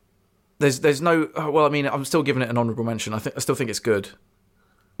there's no. Well, I mean, I'm still giving it an honourable mention. I still think it's good.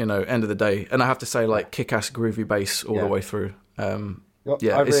 You know, end of the day, and I have to say, like, kick-ass groovy bass all the way through. What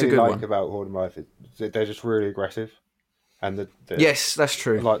Yeah, I it's a really good like one. about Horde of Life is that they're just really aggressive, and the Yes, that's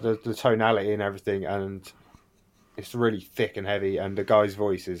true. like the tonality and everything, and it's really thick and heavy, and the guy's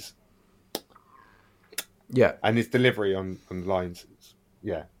voice is, Yeah, and his delivery on lines, it's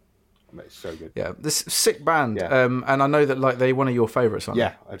so good. yeah. This sick band, Yeah. and I know that like they're one of your favourites, aren't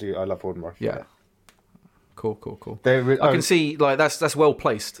Yeah, I do. I love Horde of Life. they? Yeah. Cool. I I can see like that's well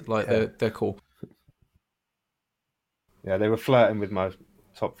placed. Like they're cool. Yeah, they were flirting with my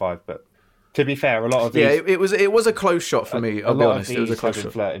top 5, but to be fair, a lot of these, Yeah, it was a close shot for me. I'll be lot honest, of it was a these close have been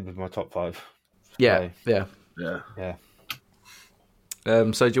shot. flirting with my top 5. Yeah. Yeah. Yeah.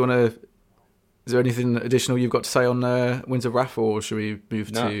 So do you want to? Is there anything additional you've got to say on Winds of Wrath, or should we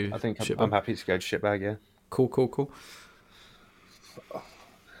move No, to? I think Shitbag? I'm happy to go to Shitbag. Yeah. Cool.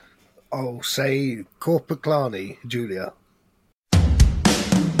 I'll say Corpaclani, Julia.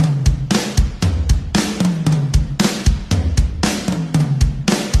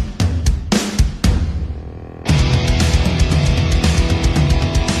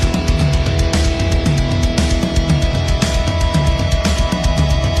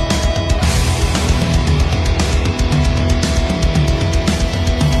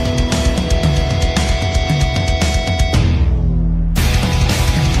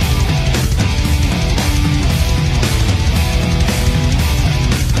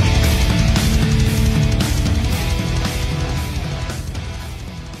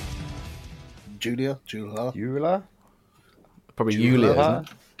 Julia. Eula? Probably Julia.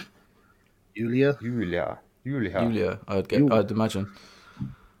 Yulia, isn't Julia. it? Yulia, I'd imagine.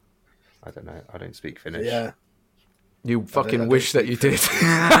 I don't know. I don't speak Finnish. Yeah. You I fucking don't wish that you did.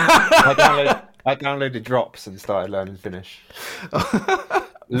 I downloaded Drops and started learning Finnish.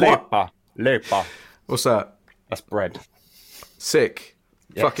 Lepa. What's that? That's bread. Sick.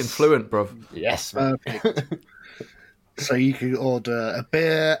 Yes. Fucking fluent, bruv. Yes, man. Perfect. So you can order a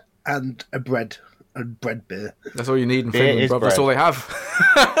beer and a bread beer. That's all you need in Beer Finland, is bruv. That's bread. all they have.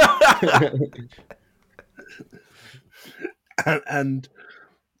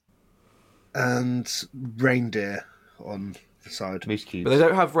 and reindeer on the side. Moose cubes. But they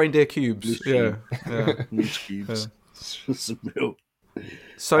don't have reindeer cubes. Yeah. Moose cubes. Some real.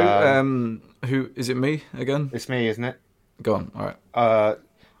 So, who is it? Me again? It's me, isn't it? Go on. All right.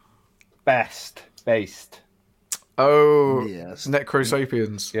 Based. Oh, Yes.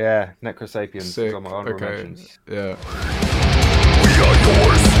 Necrosapiens. Yeah, Necrosapiens Sick. is on my honorable Okay. mentions. Yeah. We are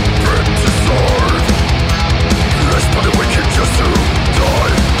yours, meant to serve. Less by the wicked just to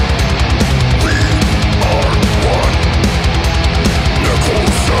die. We are one.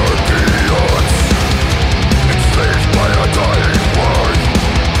 Necrosapiens, enslaved by a dying world.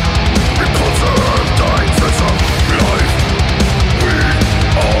 Repulsive dying sense of life. We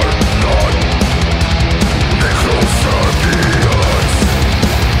are not Necrosapiens.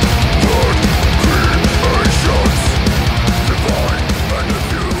 Blood creations, divine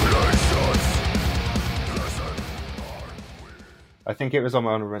manipulations. Blessed are we. I think it was on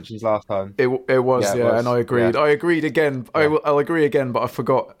my honorable mentions last time. It was, Yeah, it yeah, was. and I agreed. Yeah. I agreed again. I'll agree again, but I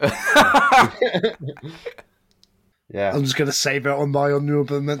forgot. Yeah. I'm just going to save it on my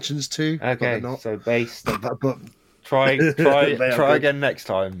honourable mentions too. but Okay, they're not. so based. But Try They are good. again next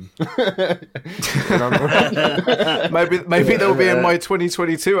time. maybe they'll be in my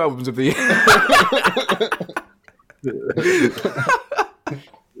 2022 albums of the year.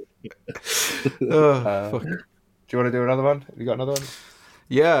 Fuck. Do you want to do another one? Have you got another one?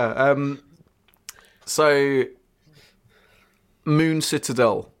 Yeah. So, Moon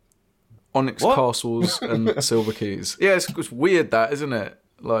Citadel, Onyx What? Castles, and Silver Keys. Yeah, it's weird, that, isn't it?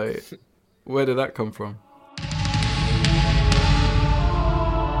 Like, where did that come from?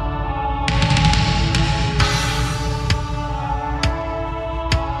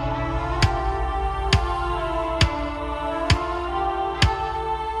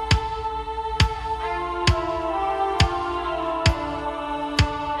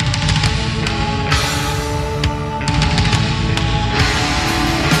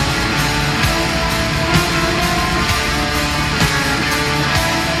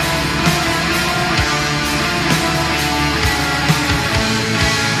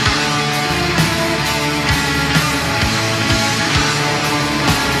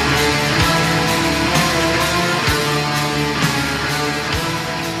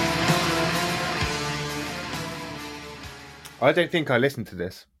 I don't think I listened to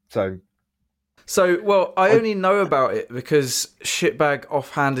this, so So, well, I only know about it because Shitbag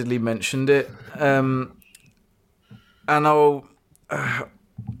offhandedly mentioned it, and I'll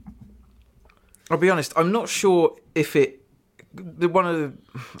be honest. I'm not sure if I'm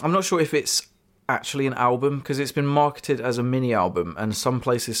not sure if it's actually an album because it's been marketed as a mini album, and some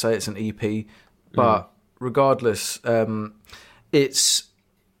places say it's an EP. But regardless, it's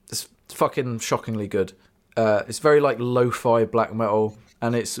fucking shockingly good. It's very like lo-fi black metal.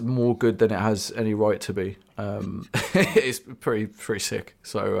 And it's more good than it has any right to be. It's pretty sick.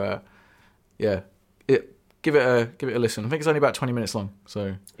 So yeah, give it a listen. I think it's only about 20 minutes long.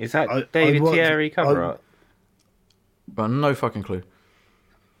 So Is that David Thierry cover art? but no fucking clue.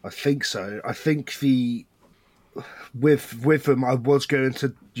 I think so. I think with them, I was going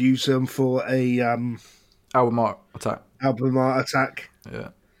to use them for a Album art attack. album art attack. Yeah,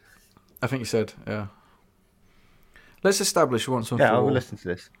 I think you said yeah. Let's establish once and for Yeah, I all. will listen to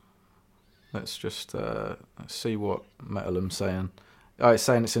this. Let's just see what Metalum's saying. Oh, it's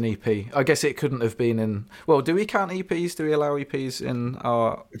saying it's an EP. I guess it couldn't have been in... Well, do we count EPs? Do we allow EPs in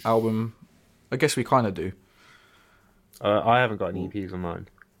our album? I guess we kind of do. I haven't got any EPs on mine.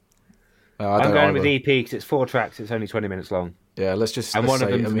 I I'm don't going with either. EP because it's 4 tracks. It's only 20 minutes long. Yeah, let's just... And let's one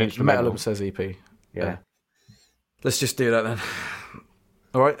of say, them's I an mean, instrumental. Metalum says EP. Yeah. Let's just do that then.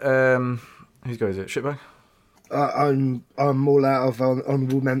 All right, whose go is it? Shitbag? I'm all out of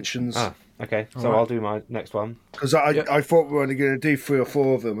honourable mentions Ah, okay. So Alright. I'll do my next one. because I thought we were only going to do 3 or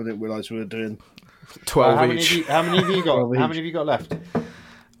 4 of them. I didn't realise we were doing. 12 how many each. have you got? Well, How many have you got left?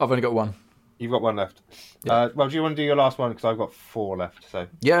 I've only got one. You've got one left. Well, do you want to do your last one? Because I've got 4 left. So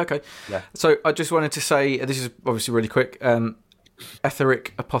Yeah, okay. Yeah. So I just wanted to say, this is obviously really quick,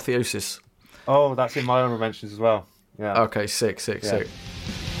 Etheric Apotheosis. Oh, that's in my honourable mentions as well. Yeah. Okay, sick. Yeah.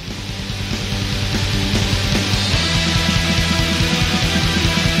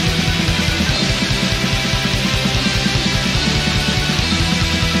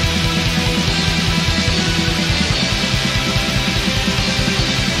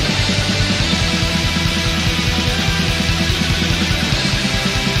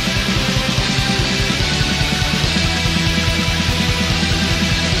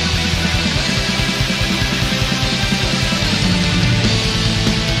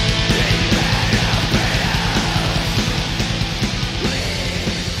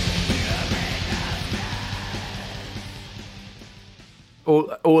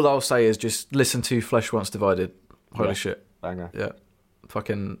 All I'll say is just listen to Flesh Once Divided. Holy Yeah. shit. Banger. Yeah.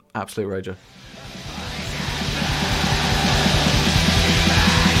 Fucking absolute rager.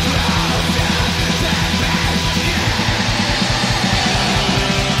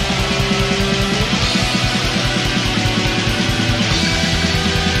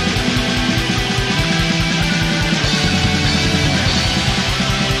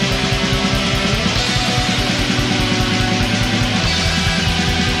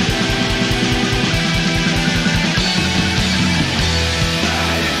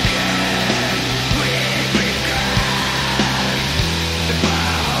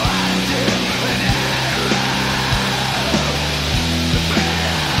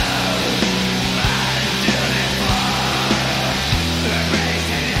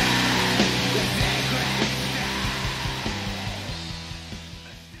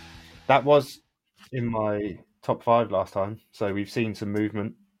 That was in my top 5 last time. So we've seen some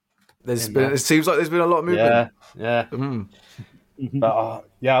movement. There's In been. there. It seems like there's been a lot of movement. Yeah. Mm. But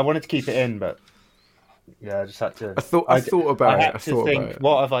yeah, I wanted to keep it in, but yeah, I just had to. I thought about I it. had I to thought think, about it.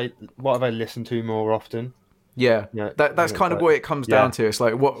 what have I listened to more often? Yeah, Yeah, that's yeah, kind of but- what it comes yeah. down to. It's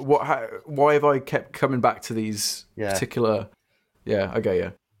like why have I kept coming back to these Yeah. particular? Yeah. Okay.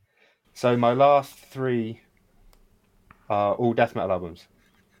 Yeah. So my last 3 are all death metal albums.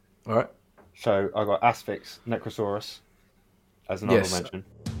 All right. So I got Asphyx, Necrosaurus as an honorable Yes. mention.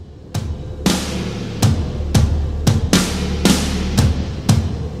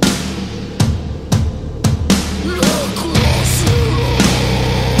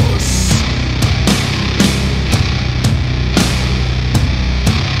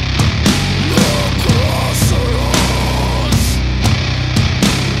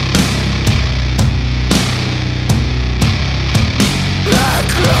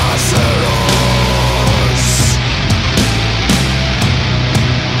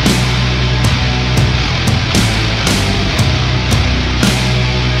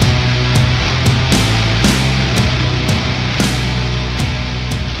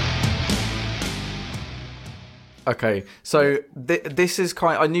 Okay, so this is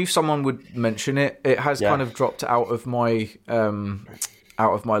kind. I knew someone would mention it. It has Yeah. kind of dropped out of my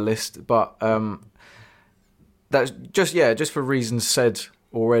list, but that's just for reasons said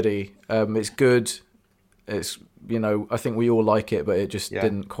already. It's good. It's, I think we all like it, but it just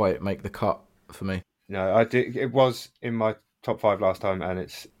didn't quite make the cut for me. No, I did. It was in my top 5 last time, and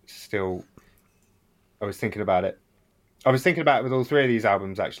it's still. I was thinking about it. I was thinking about it with all 3 of these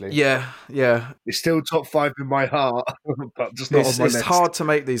albums, actually. Yeah. It's still top 5 in my heart, but just not on my It's list. hard to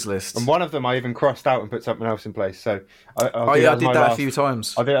make these lists. And one of them I even crossed out and put something else in place. So I did that a few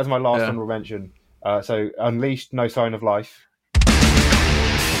times. I did it as my last honorable mention. So Unleashed, No Sign of Life.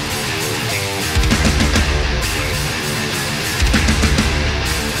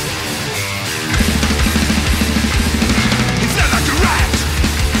 It's not like a rat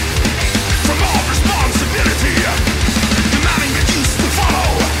from all responsibility, demanding the use to follow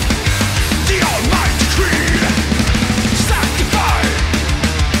the almighty creed. Sanctify,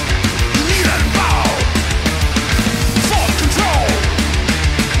 kneel and bow for control.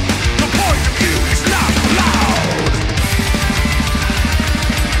 The point of view is not allowed.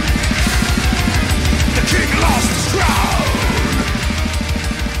 The king lost his crown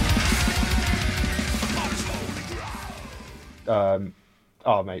upon his holy ground.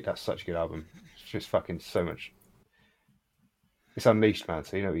 Oh, mate, that's such a good album. It's just fucking so much. It's Unleashed, man,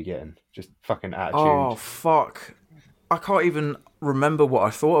 so you know what you're getting. Just fucking attitude. Oh, fuck. I can't even remember what I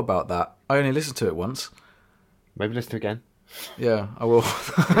thought about that. I only listened to it once. Maybe listen to it again. Yeah, I will.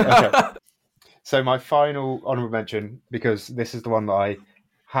 Okay. So my final honourable mention, because this is the one that I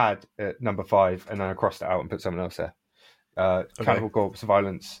had at number 5, and then I crossed it out and put someone else there. Cannibal Corpse,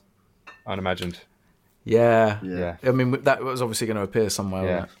 Violence, Unimagined. Yeah. Yeah. I mean, that was obviously going to appear somewhere.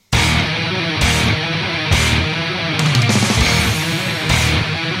 Yeah. Wasn't it?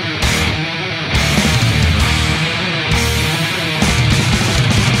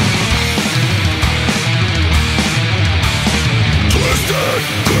 Twisted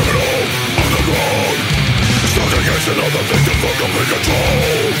criminal on the ground, stuck against another victim for complete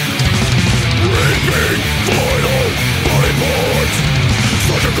control. Reaping final body parts,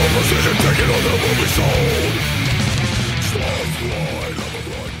 surgical precision taken on the movie soul. Slow line of a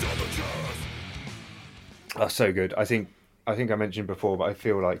blood down the chest. That's so good. I think I mentioned before, but I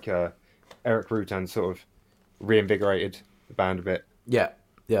feel like Eric Rutan sort of reinvigorated the band a bit. Yeah.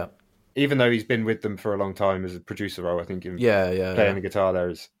 Even though he's been with them for a long time as a producer role, I think him Yeah. playing the guitar there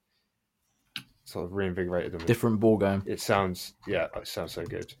is sort of reinvigorated them. Different ball game. It sounds so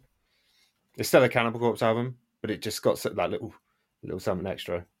good. It's still a Cannibal Corpse album, but it just got that little something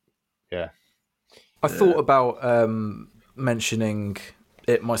extra. Yeah. I thought about mentioning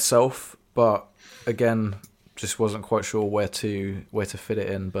it myself, but again, just wasn't quite sure where to fit it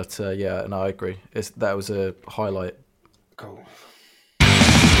in. But yeah, no, I agree. That was a highlight. Cool.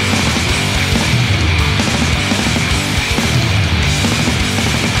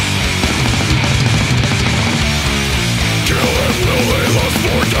 Kill and will they lust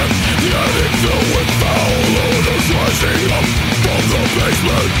for death? The attic filled with foul odors rising up from the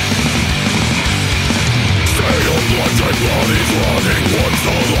basement. Stain of blood-stained bodies rotting once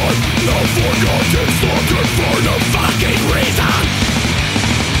alive, now forgotten, slaughtered for no fucking reason.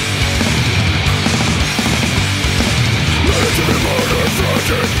 Ready to be murdered,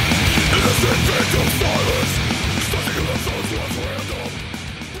 tragic, innocent victims' silence. Stuffing in themselves was random.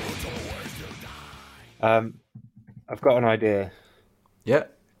 Brutal ways to die. I've got an idea. Yeah.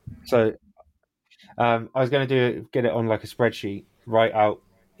 So I was going to get it on like a spreadsheet, write out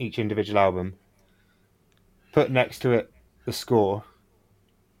each individual album, put next to it the score.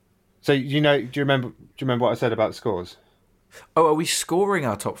 So do you remember what I said about the scores? Oh, are we scoring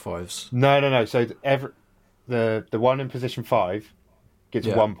our top 5s? No. So the one in position 5 gets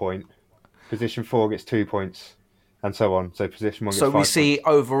 1 point, position 4 gets 2 points, and so on. So position 1 gets 5 So we points. see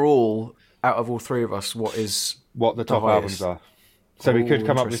overall, out of all 3 of us, what What the top highest. albums are. So we could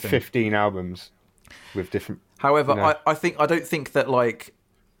come up with Interesting. 15 albums with different. However, No. I don't think that like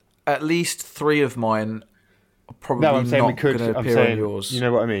at least 3 of mine are probably No, I'm saying we not could. going to I'm appear on saying, yours. you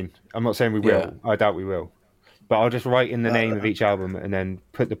know what I mean. I'm not saying we will. I doubt we will. But I'll just write in the name of each album and then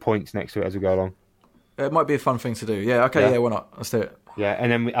put the points next to it as we go along. It might be a fun thing to do. Yeah, okay, Yeah. yeah, why not? Let's do it. Yeah,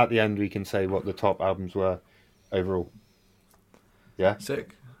 and then at the end we can say what the top albums were overall. Yeah.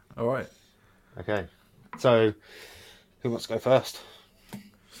 Sick. All right. Okay. So, who wants to go first?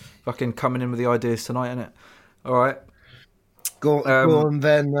 Fucking coming in with the ideas tonight, innit? All right. Go on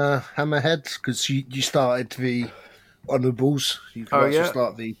then, Hammerhead, because you started the honourables. You can also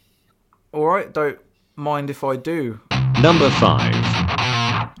start the... All right, don't mind if I do. Number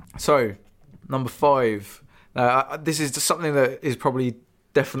 5. So, number 5. This is just something that is probably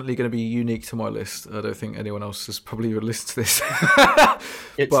definitely going to be unique to my list. I don't think anyone else has probably even listened to this.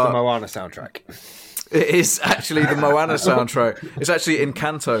 It's But- the Moana soundtrack. It is actually the Moana soundtrack. It's actually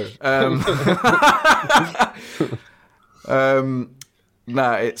Encanto.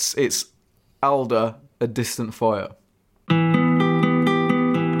 Nah, it's Alda, A Distant Fire.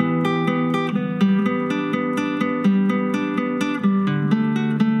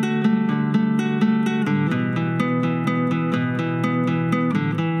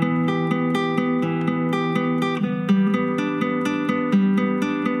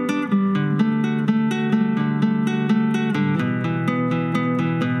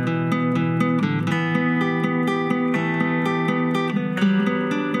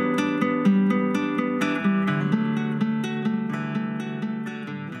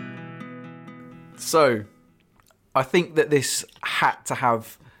 So, I think that this had to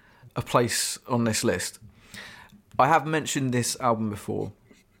have a place on this list. I have mentioned this album before,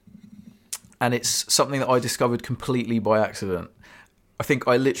 and it's something that I discovered completely by accident. I think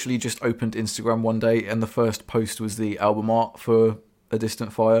I literally just opened Instagram one day, and the first post was the album art for A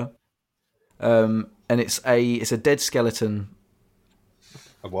Distant Fire. And it's a dead skeleton.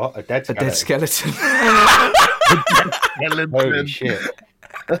 A what? A dead A skeleton? dead skeleton. Holy shit.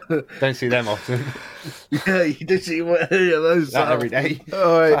 Don't see them often. Yeah, you did see one of those. Not every day.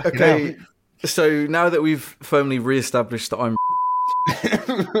 All right, Fucking okay. So now that we've firmly re-established that I'm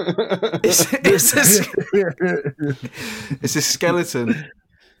it's a skeleton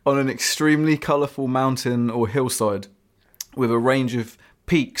on an extremely colourful mountain or hillside with a range of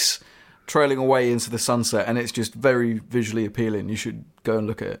peaks trailing away into the sunset, and it's just very visually appealing. You should go and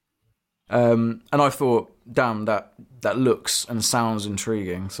look at it. And I thought, damn, that looks and sounds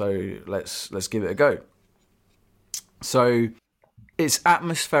intriguing, so let's give it a go. So it's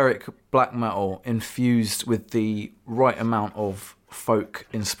atmospheric black metal infused with the right amount of folk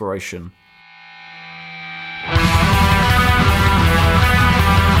inspiration.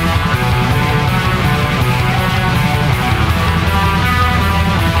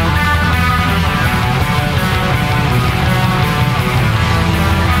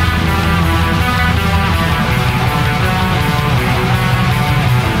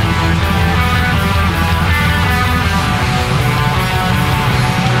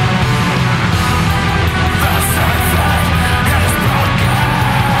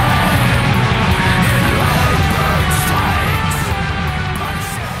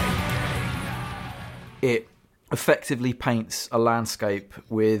 It effectively paints a landscape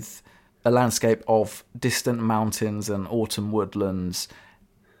of distant mountains and autumn woodlands.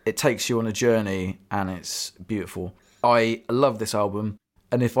 It takes you on a journey, and it's beautiful. I love this album,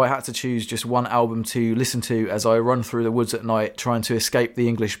 and if I had to choose just one album to listen to as I run through the woods at night trying to escape the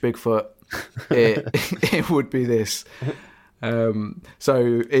English Bigfoot, it would be this.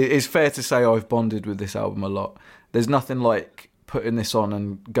 So it's fair to say I've bonded with this album a lot. There's nothing like putting this on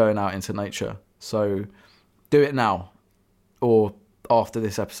and going out into nature. So do it now or after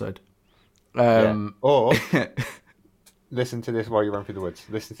this episode. Or listen to this while you run through the woods.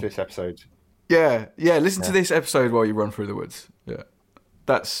 Listen to this episode. Listen to this episode while you run through the woods. Yeah,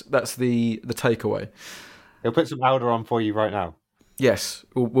 that's the takeaway. He'll put some Alder on for you right now. Yes,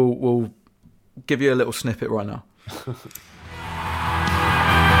 we'll give you a little snippet right now.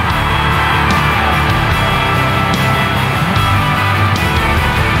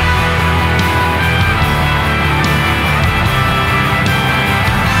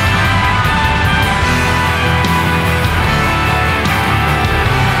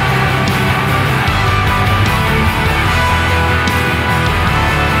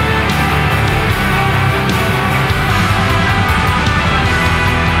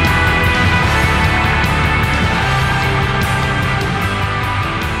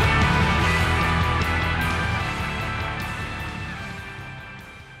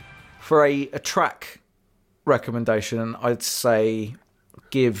 For a track recommendation, I'd say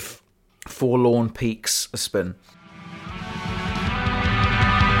give Forlorn Peaks a spin.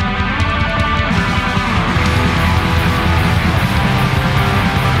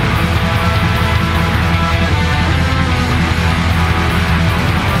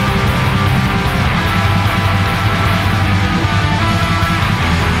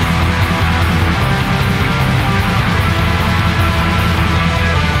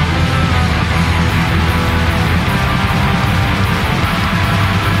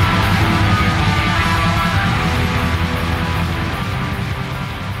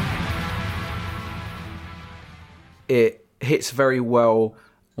 It hits very well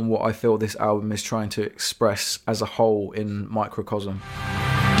on what I feel this album is trying to express as a whole in microcosm.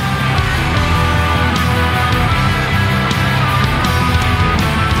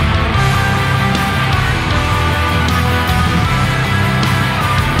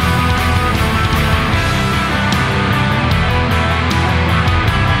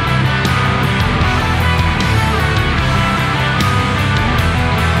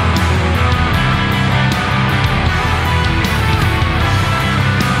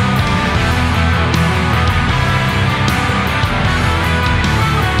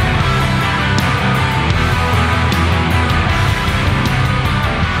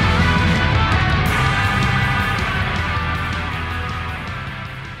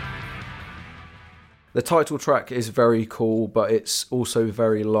 The title track is very cool, but it's also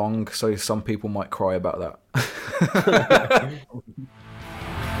very long, so some people might cry about that.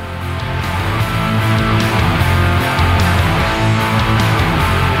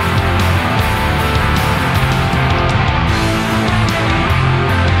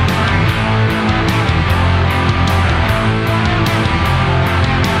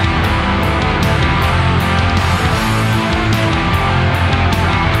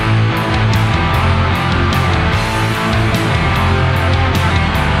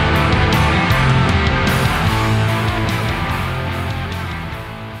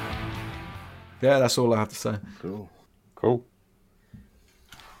 Yeah, that's all I have to say. Cool. Cool.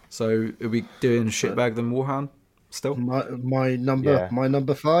 So, are we doing Shitbag than Warhound still? My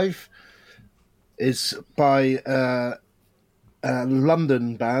number 5 is by a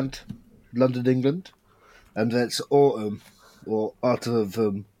London band, London, England, and it's Autumn or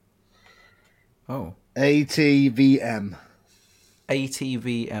Autumn. Oh. ATVM.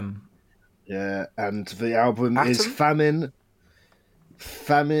 ATVM. Yeah, and the album is Atom?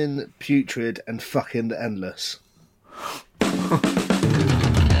 Famine, Putrid, and fucking Endless.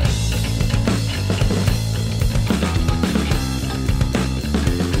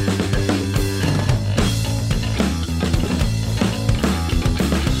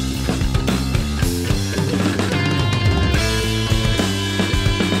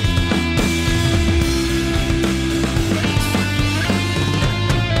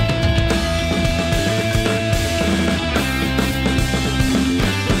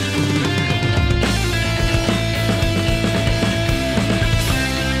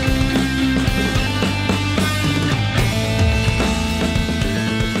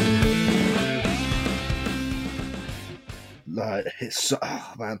 Like, it's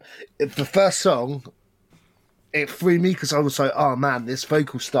man, the first song, it threw me because I was like, oh man, this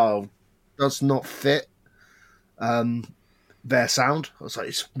vocal style does not fit their sound. I was like,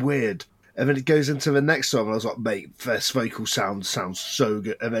 it's weird. And then it goes into the next song, and I was like, mate, this vocal sound sounds so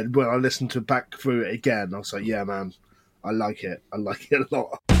good. And then when I listened to back through it again, I was like, yeah, man, I like it. I like it a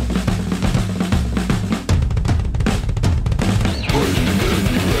lot.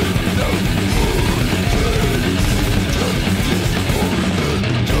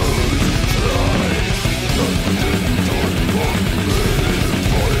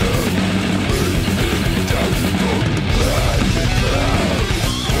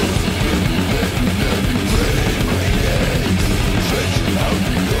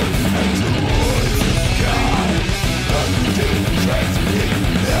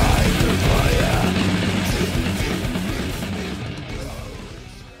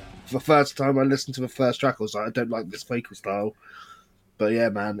 The first time I listened to the first track, I was like, I don't like this vocal style. But yeah,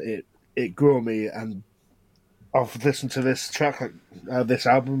 man, it grew on me, and I've listened to this track, this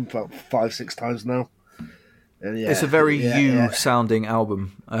album, about 5-6 times now. And yeah, It's a very sounding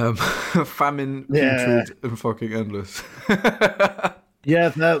album. Famine, Putrid, and fucking Endless.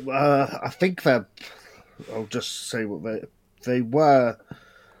 Yeah, I think they're. I'll just say what they were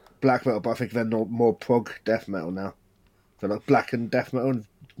black metal, but I think they're more prog death metal now. They're like black and death metal, and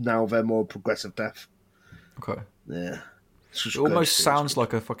now they're more progressive death. Okay. Yeah, It almost sounds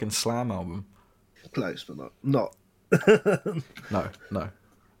like a fucking Slam album. close, but not. No.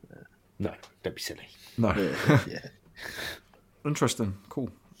 No, don't be silly. No. Yeah. Interesting. Cool.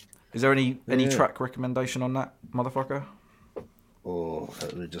 Is there any track recommendation on that motherfucker? Or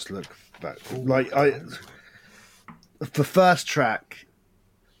let me just look back. Like the first track,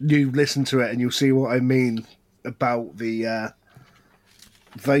 you listen to it and you'll see what I mean about the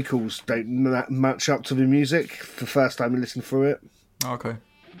vocals don't match up to the music. The first time you listen through it. Okay.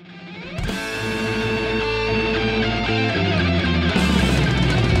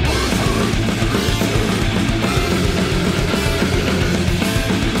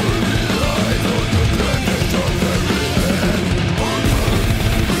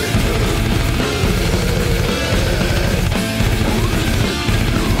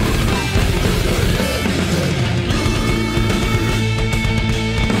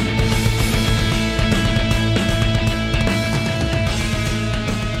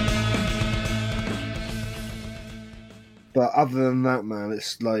 But other than that, man,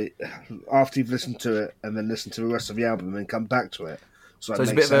 it's like after you've listened to it and then listen to the rest of the album and then come back to it. So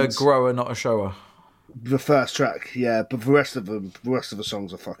it's a bit of a grower, not a shower. The first track, yeah, but the rest of the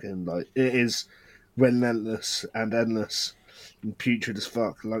songs are fucking like it is relentless and endless and putrid as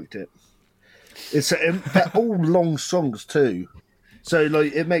fuck. I liked it. They're all long songs too, so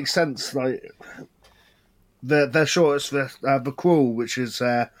like it makes sense. Like they're shortest. The Crawl, which is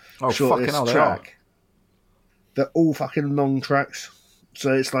fucking shortest hell, they track. They're all fucking long tracks,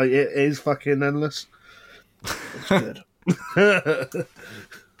 so it's like it is fucking endless. It's good.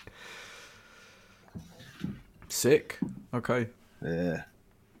 Sick. Okay. Yeah.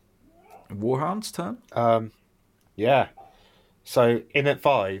 Warhound's turn. Yeah. So in at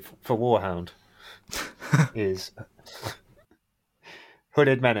 5 for Warhound is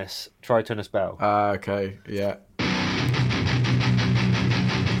Hooded Menace, Tritonus Bell. Okay. Yeah.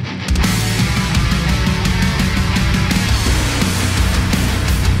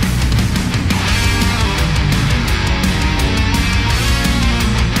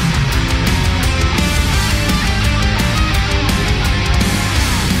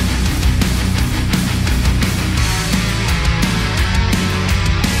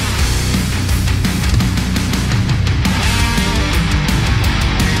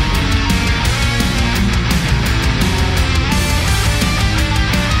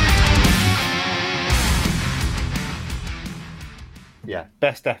 Yeah,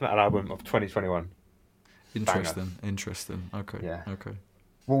 best death metal album of 2021. Interesting. Okay. Yeah. Okay.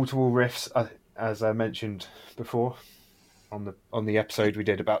 Wall-to-wall riffs, as I mentioned before on the episode we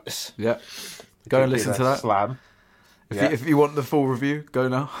did about this. Yeah. Go and listen to that. Slam. If you want the full review, go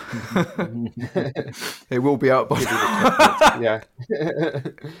now. It will be out by Yeah.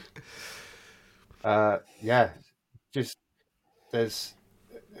 Yeah. Just there's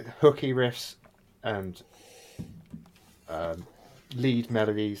hooky riffs and lead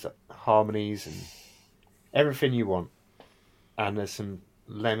melodies, harmonies, and everything you want. And there's some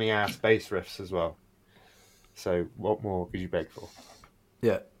Lemmy ass bass riffs as well. So what more could you beg for?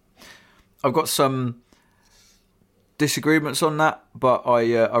 Yeah. I've got some disagreements on that, but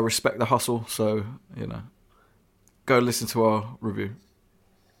I respect the hustle, so go listen to our review.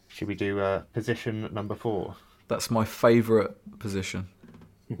 Should we do position number 4? That's my favourite position.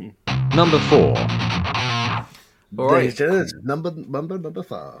 Number 4. All right, Number 5.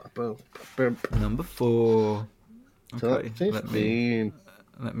 number 4. Okay, Top 15.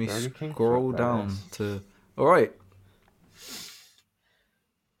 let me Burger King scroll Foot down Bass. to. All right.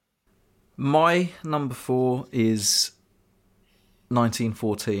 My number 4 is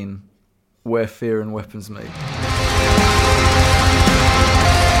 1914, Where Fear and Weapons Meet.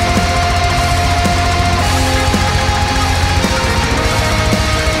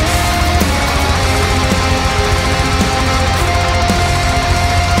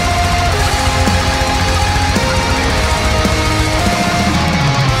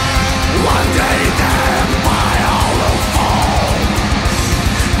 One day the empire will fall,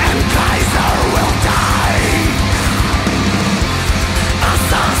 and Kaiser will die.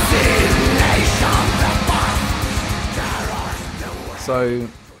 Assassination, the So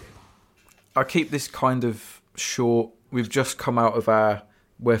I keep this kind of short. We've just come out of our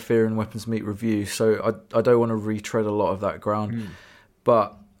Where Fear and Weapons Meet review, so I don't want to retread a lot of that ground.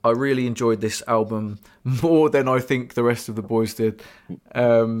 But I really enjoyed this album more than I think the rest of the boys did.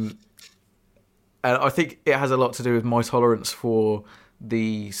 And I think it has a lot to do with my tolerance for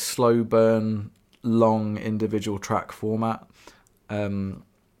the slow burn, long individual track format.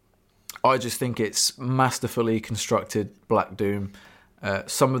 I just think it's masterfully constructed Black Doom.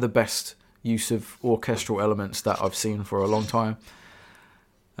 Some of the best use of orchestral elements that I've seen for a long time.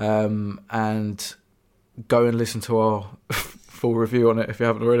 And go and listen to our full review on it if you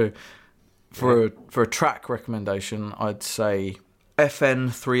haven't already. For a track recommendation, I'd say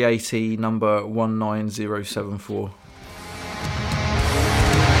FN 380 number 19074.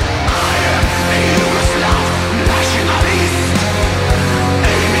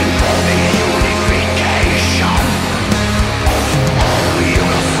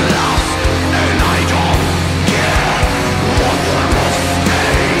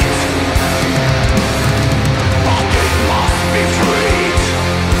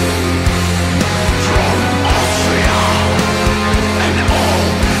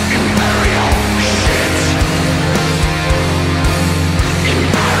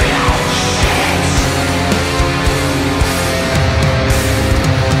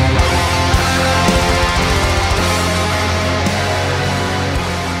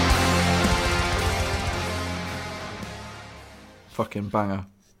 Fucking banger.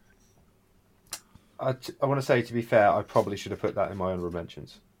 I want to say, to be fair, I probably should have put that in my honorable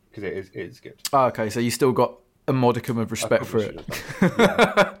mentions because it is good. Oh, okay, so you still got a modicum of respect for it.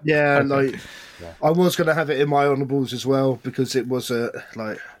 Yeah, Okay. I was going to have it in my honourables as well because it was it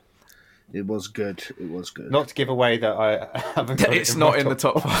was good. It was good. Not to give away that I haven't got It's it not my in the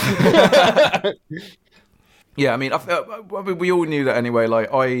top top 5. Yeah, I mean, we all knew that anyway. Like,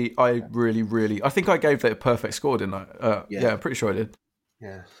 I really, I think I gave that a perfect score, didn't I? Yeah, I'm pretty sure I did.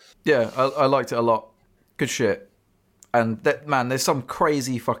 Yeah. Yeah, I liked it a lot. Good shit. And that, man, there's some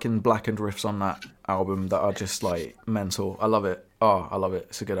crazy fucking blackened riffs on that album that are just like mental. I love it. Oh, I love it.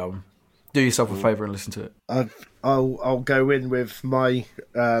 It's a good album. Do yourself a favour and listen to it. I'll go in with my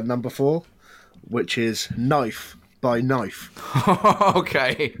number 4, which is Knife by Knife.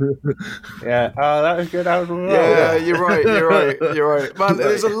 Okay. Yeah. Oh, that was good. That was well. Yeah, you're right. Man,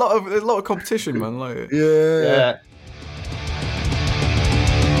 there's a lot of competition, man. Like, Yeah.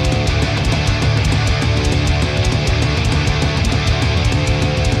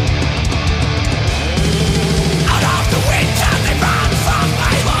 Out of the winter they run from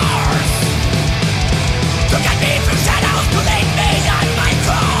my wars. To get me from shadows to lead me on my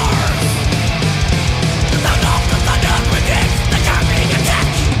course. The sound of the thunder predicts the coming attack.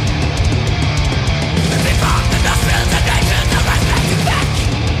 And they found the nostrils and nations are respecting back.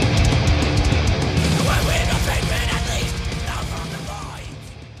 When we don't trade men at least now from the void.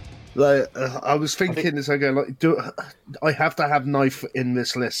 Like, I was thinking as I go, like, I have to have Knife in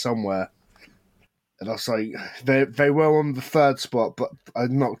this list somewhere. And I was like, they were on the 3rd spot, but I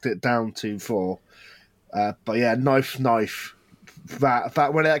knocked it down to 4. But yeah, Knife.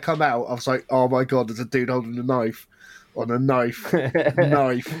 That when it come out, I was like, oh my god, there's a dude holding a knife on a knife.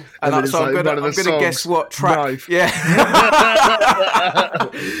 Knife. and then so I'm one gonna of the songs, guess what track. Knife. Yeah.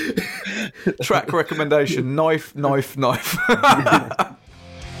 Track recommendation: Knife. You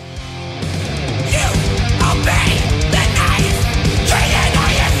obey the knife,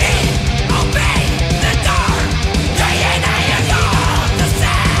 K-N-I-F-E. Obey the door, K-N-I-F-E. The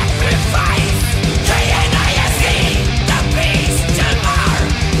sacrifice, K-N-I-F-E. The beast to mar,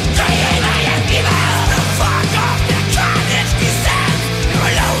 K-N-I-F-E. The fog of the carnage descends. You're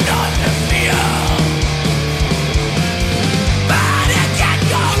alone on the field. But again,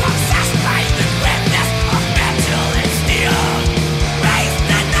 you're obsessed by the grimness of metal and steel. Raise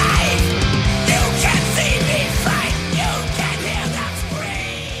the knife. You can see me fight. You can hear them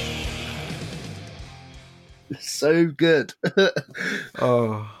scream. So good.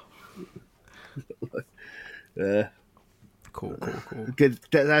 Oh, Yeah. cool.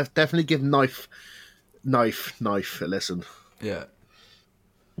 Definitely give Knife a listen. Yeah.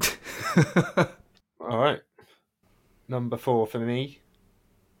 All right. Number 4 for me.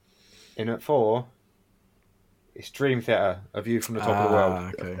 In at 4, it's Dream Theater, A View from the Top of the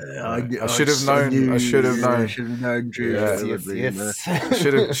World. Okay. I I should have known. I should have known. should have known Drew. Yeah. would be in there.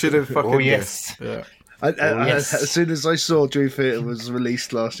 Should have fucking. Oh, yes. Yeah. yes. As soon as I saw Drew Theater was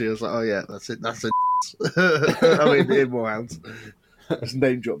released last year, I was like, oh yeah, that's it. That's it. I mean, in Morehounds. Just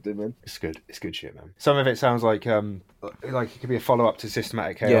name dropped him, man. It's good. It's good shit, man. Some of it sounds like it could be a follow up to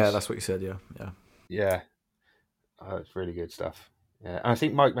Systematic Chaos. Yeah, that's what you said. Yeah. Yeah. Oh, it's really good stuff. Yeah, and I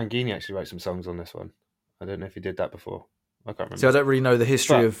think Mike Mangini actually wrote some songs on this one. I don't know if he did that before. I can't remember. See, I don't really know the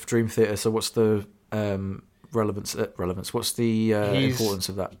history But- of Dream Theater. So, what's the relevance? What's the importance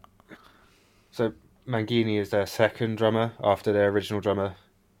of that? So Mangini is their second drummer after their original drummer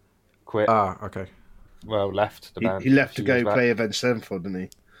quit. Okay. Left the band. He left to a few go years back. play Avenged Sevenfold, didn't he?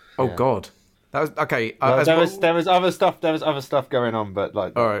 Oh Yeah. God, that was okay. Well, there was other stuff. There was other stuff going on, but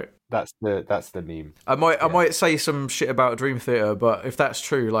like, all right. that's the meme. I might say some shit about Dream Theater, but if that's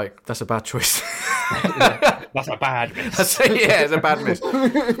true, like that's a bad choice. That's a bad miss. It's a bad miss.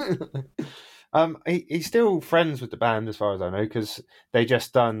 He's still friends with the band as far as I know because they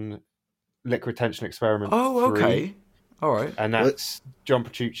just done Liquid Tension Experiment. Oh, 3, okay, all right. and that's John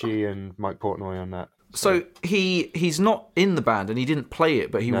Petrucci and Mike Portnoy on that. So he's not in the band and he didn't play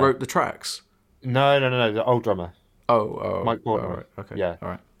it, but he No. wrote the tracks. No, the old drummer, Oh, Mike Portnoy. all right, okay, Yeah, all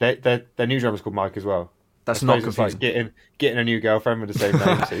right. Their new drummer's called Mike as well. That's I not suppose it's confusing. like getting a new girlfriend with the same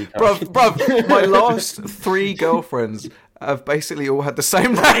name. So you can't... Bruv, my last 3 girlfriends have basically all had the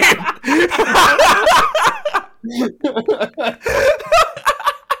same name.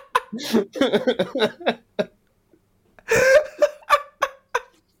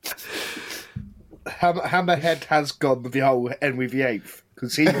 Hammerhead has gone with the whole Henry VIII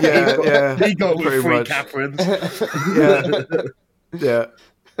because he got pretty with 3 much. Catherines. Yeah.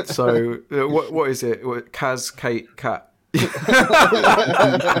 So what is it? Kaz, Kate, Cat.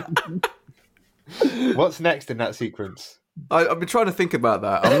 What's next in that sequence? I've been trying to think about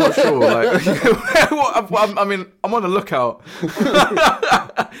that. I'm not sure. Like, I mean, I'm on the lookout.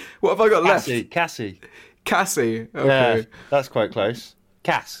 What have I got left? Cassie. Cassie. Okay. Yeah, that's quite close.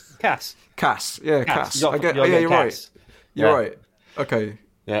 Cass. Cass. Yeah, Cass. You got- Yeah, you're right. Cass. You're Yeah. right. Okay.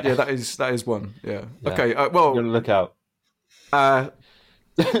 Yeah. Yeah, that is one. Yeah. Yeah. Okay. You're Well, on the lookout.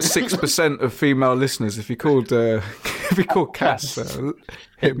 6% of female listeners. If you called Cass,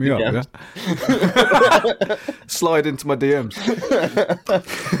 hit me up. Yeah. Slide into my DMs.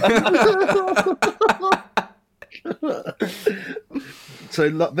 So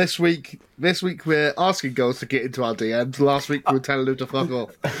this week we're asking girls to get into our DMs. Last week we were telling them to fuck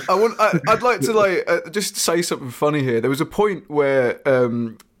off. I'd like to just say something funny here. There was a point where,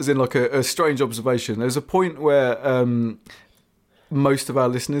 as in like a strange observation. There was a point where most of our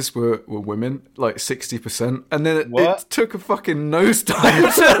listeners were women, like 60%, and then it took a fucking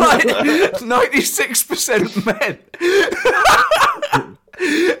nosedive to like 96% men.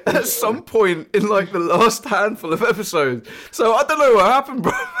 At some point in like the last handful of episodes. So I don't know what happened,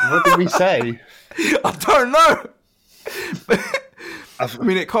 bro. What did we say? I don't know. I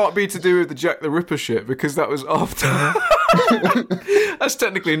mean, it can't be to do with the Jack the Ripper shit because that was after. That's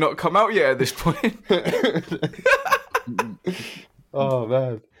technically not come out yet at this point. Oh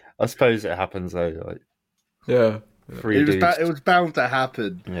man, I suppose it happens though. Like, yeah, three dudes. It was bound to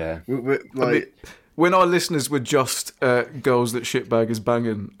happen. Yeah. When our listeners were just girls that shitbag is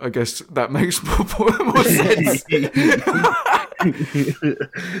banging, I guess that makes more sense.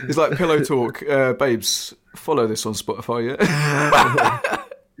 It's like pillow talk, babes. Follow this on Spotify, yeah.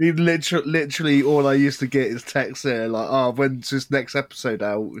 Literally, all I used to get is texts there like, "Oh, when's this next episode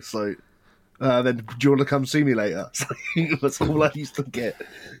out?" It's like, then do you want to come see me later? That's all I used to get.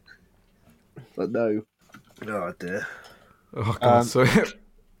 But no, oh dear. Oh god, sorry.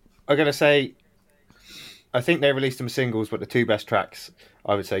 I'm gonna say, I think they released some singles, but the two best tracks,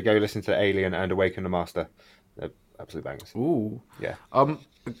 I would say, go listen to Alien and Awaken the Master. They're absolute bangers. Ooh, Yeah. I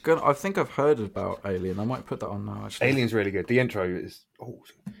think I've heard about Alien. I might put that on now. Actually, Alien's really good. The intro is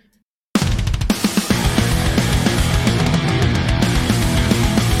awesome.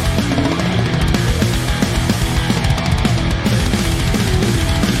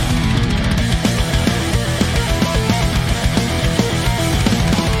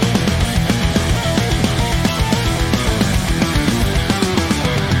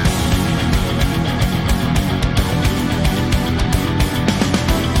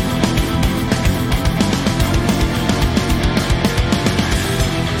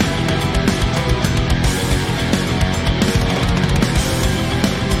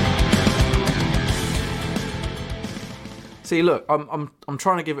 see, look, I'm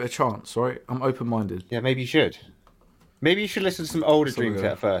trying to give it a chance, right? I'm open-minded. Yeah, maybe you should. Maybe you should listen to some older Dream yeah.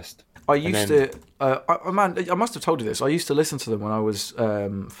 Theater first. I used to, I must have told you this. I used to listen to them when I was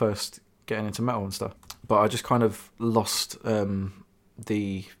first getting into metal and stuff, but I just kind of lost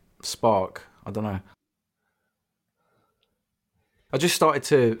the spark. I don't know. I just started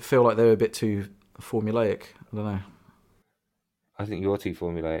to feel like they were a bit too formulaic. I don't know. I think you're too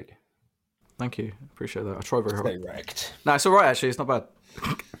formulaic. Thank you. Appreciate that. I try very hard. Stay wrecked. No, it's all right, actually. It's not bad.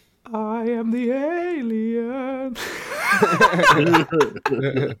 I am the alien.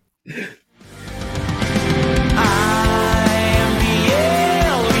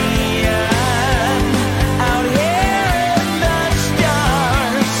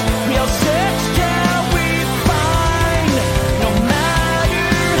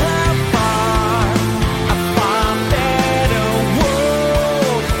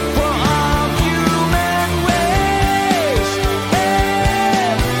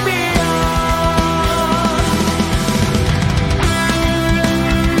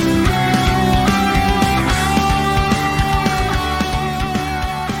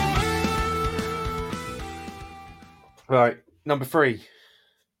 Right, number 3.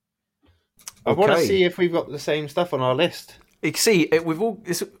 I want to Okay. see if we've got the same stuff on our list. You see, we've all.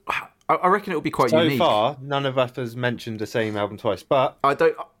 I reckon it will be quite So unique. far, none of us has mentioned the same album twice, but I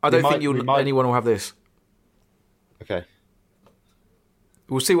don't think anyone will have this. okay.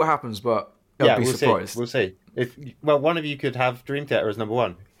 We'll see what happens, but I'll be we'll surprised. see. We'll see. If one of you could have Dream Theater as number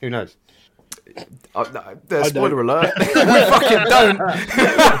 1. Who knows? Spoiler alert. We fucking don't.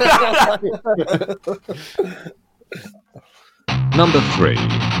 Number 3.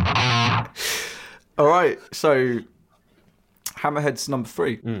 All right, so Hammerhead's number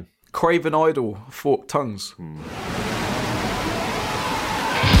 3. Craven Idol, Forked Tongues.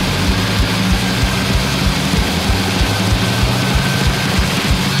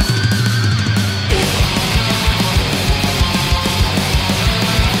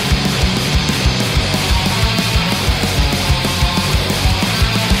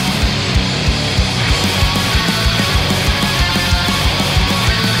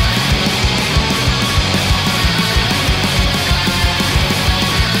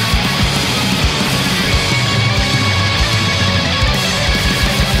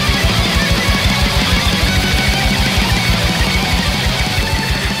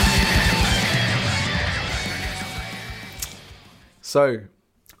 So,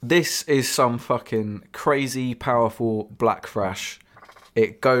 this is some fucking crazy, powerful black thrash.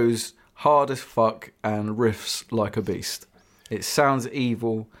 It goes hard as fuck and riffs like a beast. It sounds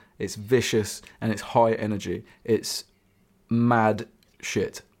evil, it's vicious, and it's high energy. It's mad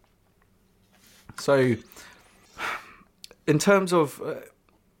shit. So, in terms of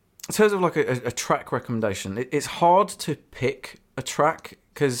like a track recommendation, it's hard to pick a track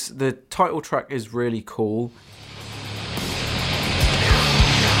because the title track is really cool.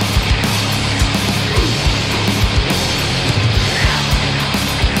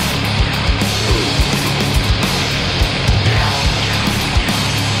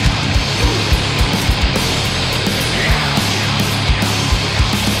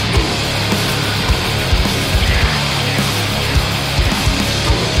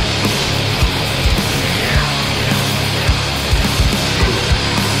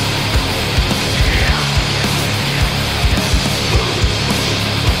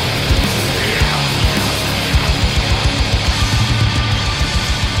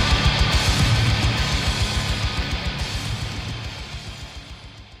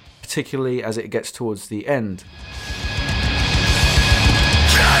 Particularly as it gets towards the end.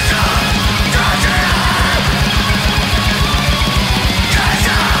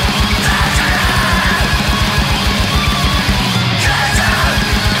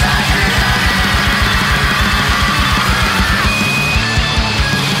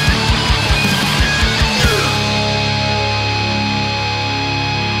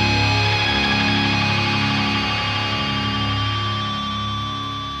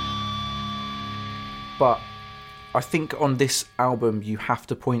 But I think on this album you have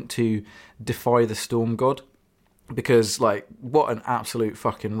to point to Defy the Storm God, because like what an absolute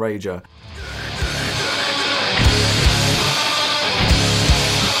fucking rager.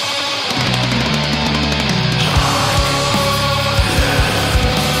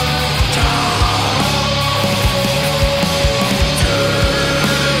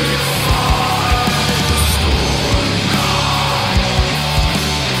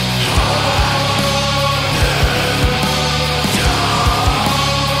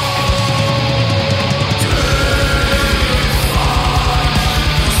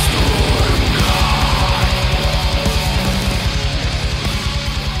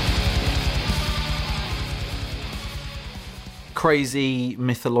 Crazy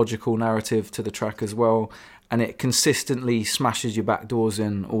mythological narrative to the track as well, and it consistently smashes your back doors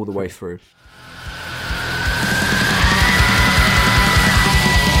in all the way through.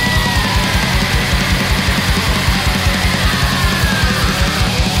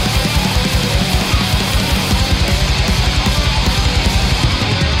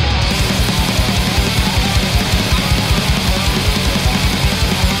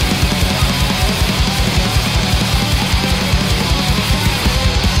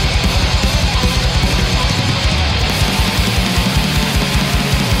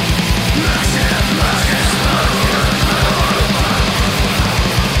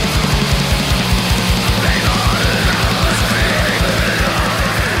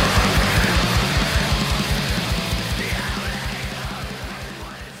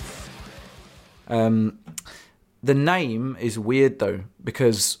 The name is weird though,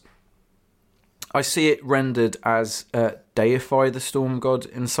 because I see it rendered as Deify the Storm God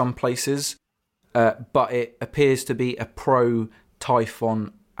in some places, but it appears to be a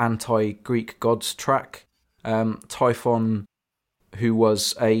pro-Typhon, anti-Greek gods track. Typhon, who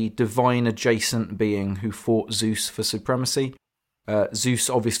was a divine adjacent being who fought Zeus for supremacy. Zeus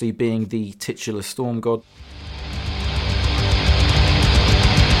obviously being the titular storm god.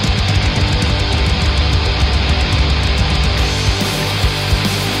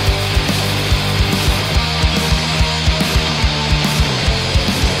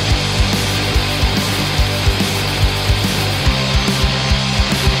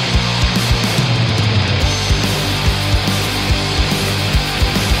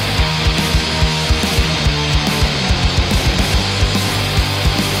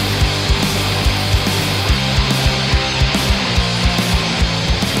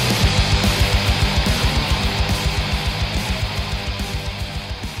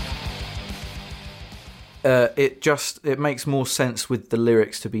 It makes more sense with the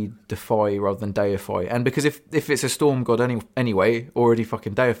lyrics to be defy rather than deify, and because if it's a storm god anyway, already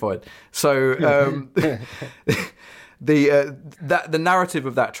fucking deified. So the narrative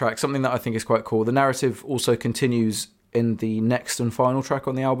of that track, something that I think is quite cool. The narrative also continues in the next and final track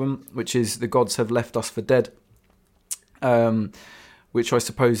on the album, which is "The Gods Have Left Us for Dead," which I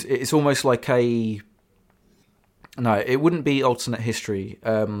suppose it's almost like it wouldn't be alternate history.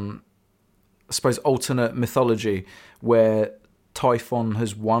 I suppose alternate mythology where Typhon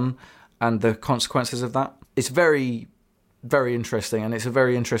has won and the consequences of that. It's very, very interesting, and it's a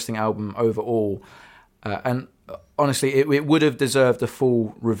very interesting album overall. And honestly, it would have deserved a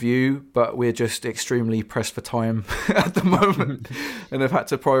full review, but we're just extremely pressed for time at the moment and have had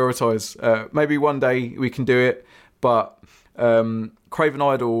to prioritise. Maybe one day we can do it, but Craven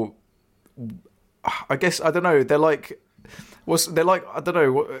Idol, I guess, I don't know, they're like, I don't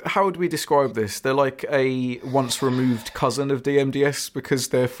know, how would we describe this? They're like a once removed cousin of DMDS because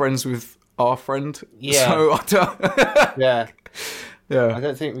they're friends with our friend. Yeah. So I don't... Yeah. Yeah. I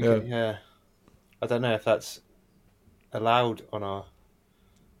don't think we can. Yeah. I don't know if that's allowed on our.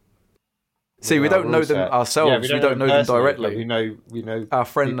 See, we with our don't know rule them set. ourselves. Yeah, we don't know them personally, directly. but we know Our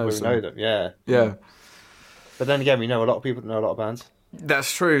friend people knows who them. know them. Yeah. Yeah, But then again, we know a lot of people that know a lot of bands.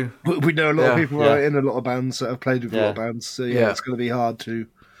 that's true. We know a lot Yeah, of people yeah. are in a lot of bands that have played with a lot of bands, so Yeah. it's going to be hard to.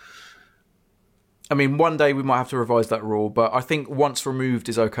 I mean, one day we might have to revise that rule, but I think once removed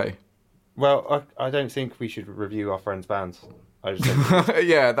is okay. Well, I don't think we should review our friends' bands. I just think,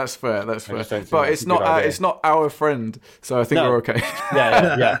 Yeah, that's fair. That's fair. just don't think But that's it's a not good idea. it's not our friend, so I think No. we're okay.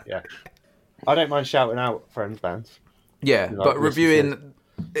 yeah. I don't mind shouting out friends' bands. Yeah, Like, but listen reviewing,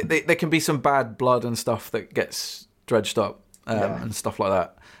 there can be some bad blood and stuff that gets dredged up and stuff like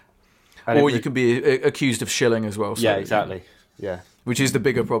that. And Or it you re- can be accused of shilling as well. So, Yeah, exactly. Yeah. Which is the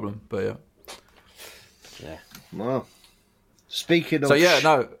bigger problem, but yeah. Yeah. Well, speaking of So yeah,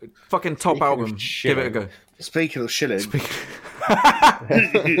 no, fucking top Speaking of album. Give it a go. speaking of shilling,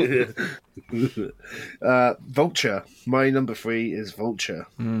 Vulture. My number 3 is Vulture.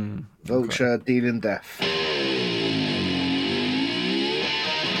 Vulture, Dealing Death.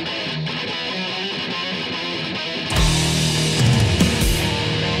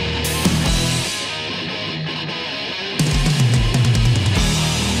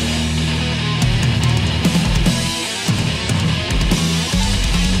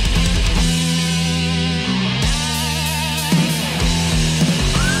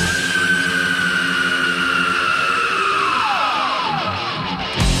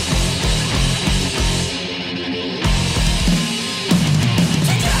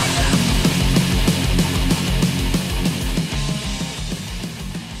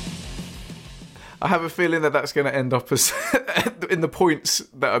 I have a feeling that that's going to end up as in the points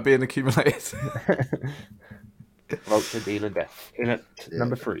that are being accumulated. Vulture, Dealing Death. In at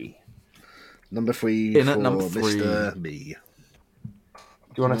number 3. Number 3 In for at number 3. Mr. Me. Do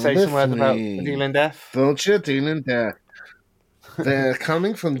you want to say Number some words about 3. Dealing Death? Vulture, Dealing Death. They're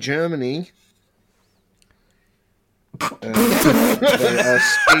coming from Germany. They are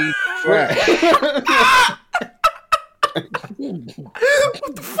speed thrash.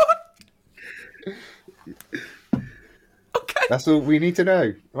 That's all we need to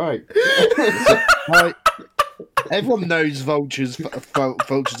know. Right. Right. Everyone knows Vulture's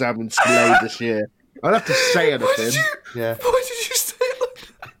album's delayed this year. I don't have to say anything. Yeah. Why did you say it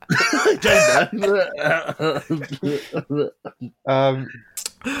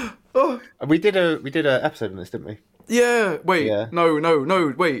like We did a episode on this, didn't we? Yeah, wait, Yeah. no,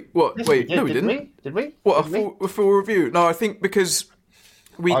 wait, what? Wait, no, we didn't. Did we? What, Didn't we? a full review? No, I think because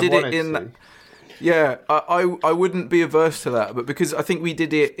we I did it wanted in... to. Yeah, I wouldn't be averse to that, but because I think we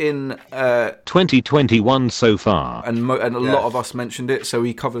did it in... 2021 so far. and a lot of us mentioned it, so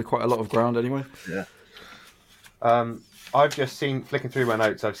we covered quite a lot of ground anyway. Yeah. I've just seen, flicking through my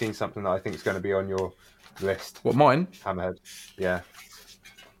notes, I've seen something that I think is going to be on your list, What, mine? Hammerhead. Yeah.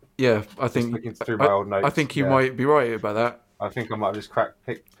 Yeah, I think... looking through my old notes, I think you yeah. might be right about that. I think I might have just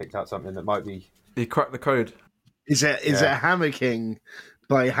picked out something that might be... You cracked the code. Is it Hammer King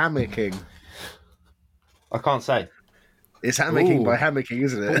by Hammer King? I can't say. It's Hammer King Ooh. by Hammer King,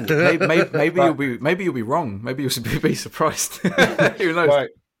 isn't it? Maybe you'll be wrong. Maybe you'll be surprised. Who knows? Right.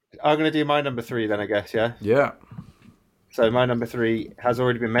 I'm going to do my number 3 then, I guess, yeah? Yeah. So my number 3 has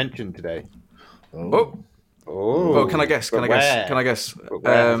already been mentioned today. Oh, Oh, can I guess? but where? Can I guess? But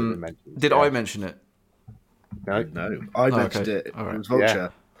where has it been mentioned? Did Yeah. I mention it? No. No, I mentioned okay. it. All right. It was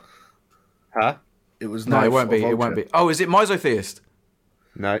Vulture. Huh? It was No, it Knife won't be. or It won't Vulture. be. Oh, is it Misotheist?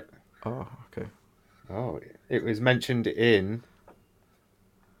 No. Oh, okay. Oh, it was mentioned in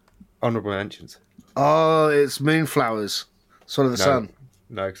honourable mentions. Oh, it's Moonflowers. Son of the No. Sun.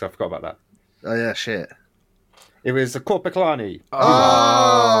 No, because I forgot about that. Oh, yeah, shit. It was the Corpiclani.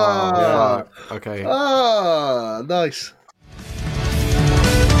 Oh! Fuck. Okay. Oh, nice.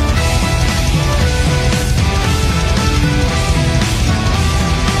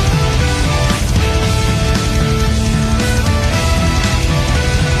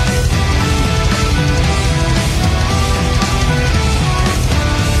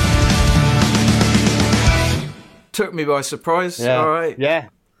 Took me by surprise. Yeah. All right. Yeah.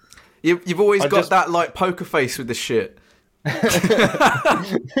 You've always I got just- that like poker face with this shit.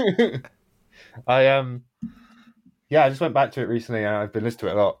 I yeah, I just went back to it recently, and I've been listening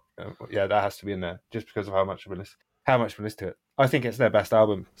to it a lot. Yeah, that has to be in there just because of how much we listen to it. I think it's their best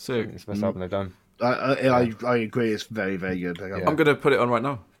album. I Sick. think it's the best album they've done. I agree. It's very, very good. Yeah. I'm gonna put it on right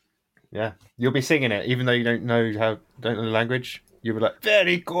now. Yeah, you'll be singing it even though you don't know the language. You'll be like,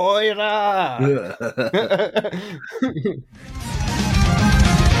 "Very Koira."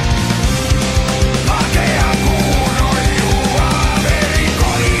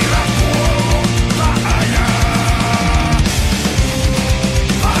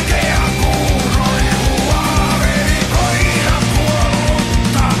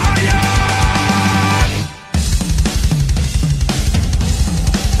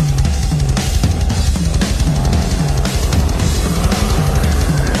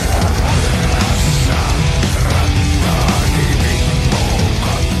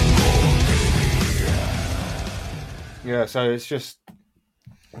 Yeah, so it's just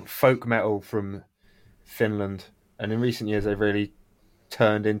folk metal from Finland, and in recent years they've really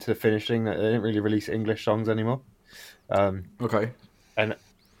turned into finishing that they don't really release English songs anymore. Okay. And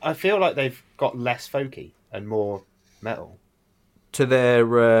I feel like they've got less folky and more metal. To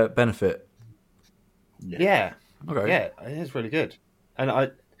their benefit. Yeah, Okay. yeah, it is really good. And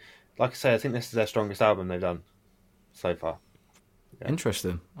like I say, I think this is their strongest album they've done so far.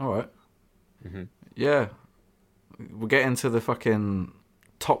 Interesting. All right. Mhm. Yeah. We'll get into the fucking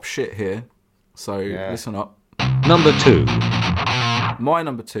top shit here. So Yeah. listen up. Number 2. My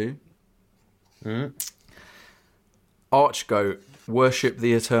number 2. Mhm. Archgoat, Worship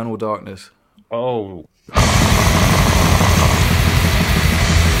the Eternal Darkness. Oh,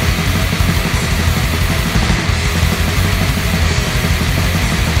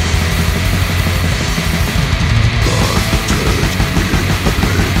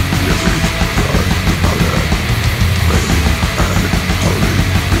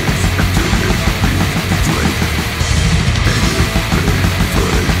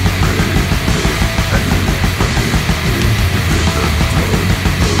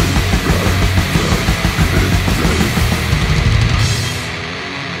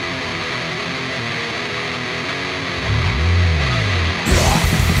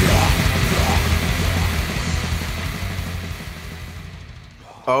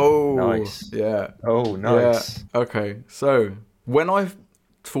 Oh, Nice. Yeah. oh, nice. Yeah. Okay. So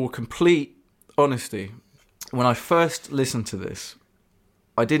for complete honesty, when I first listened to this,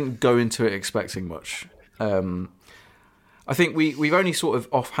 I didn't go into it expecting much. I think we've only sort of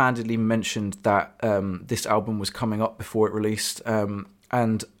offhandedly mentioned that this album was coming up before it released,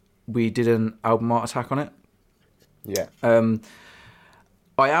 and we did an album art attack on it. Yeah.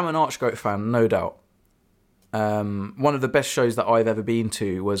 I am an Archgoat fan, no doubt. One of the best shows that I've ever been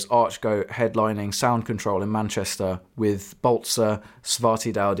to was Archgoat headlining Sound Control in Manchester with Baltzer,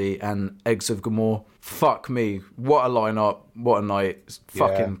 Svarti Dowdy, and Eggs of Gomorrah. Fuck me, what a lineup! What a night! It's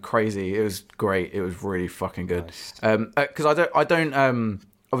fucking crazy. It was great. It was really fucking good. Because I don't.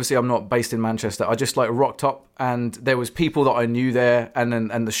 Obviously, I'm not based in Manchester. I just like rocked up, and there was people that I knew there,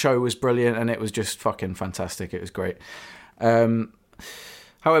 and the show was brilliant, and it was just fucking fantastic. It was great.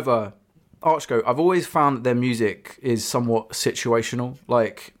 However, Archgoat, I've always found that their music is somewhat situational.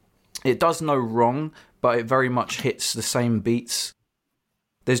 Like, it does no wrong, but it very much hits the same beats.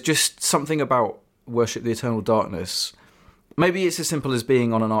 There's just something about Worship the Eternal Darkness. Maybe it's as simple as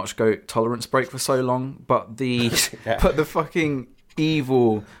being on an Archgoat tolerance break for so long, but the fucking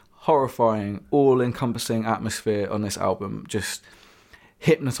evil, horrifying, all-encompassing atmosphere on this album just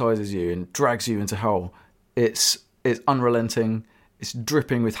hypnotizes you and drags you into hell. It's unrelenting. It's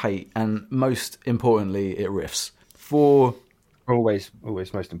dripping with hate, and most importantly, it riffs. Always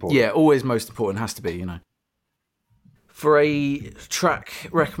most important. Yeah, always most important, has to be, you know. For a track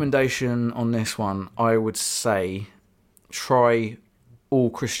recommendation on this one, I would say try All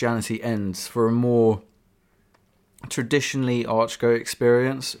Christianity Ends for a more traditionally Archgoat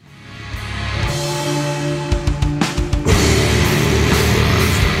experience.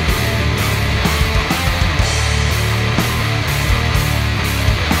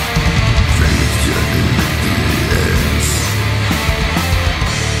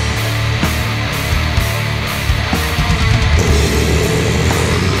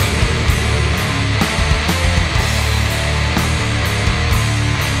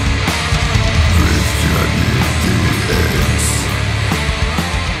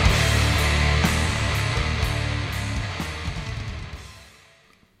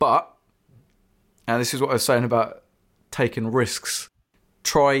 But, and this is what I was saying about taking risks,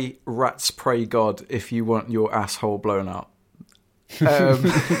 try Rats Pray God if you want your asshole blown out.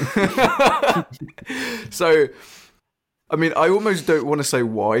 So, I mean, I almost don't want to say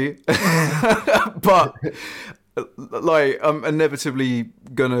why, but like, I'm inevitably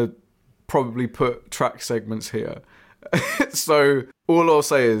gonna probably put track segments here. So all I'll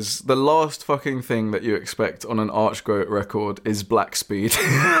say is the last fucking thing that you expect on an Archgoat record is Black Speed.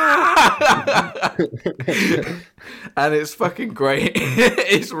 And it's fucking great.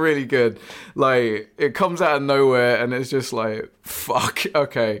 It's really good. Like, it comes out of nowhere and it's just like, fuck,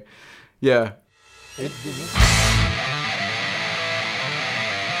 okay. Yeah.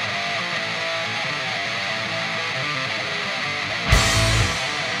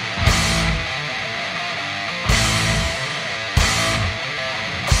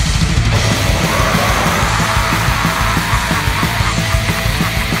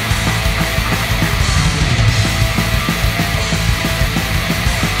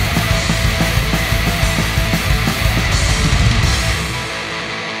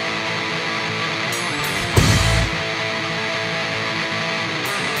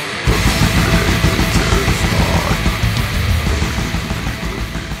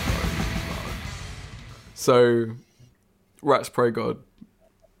 So, Rats Pray God,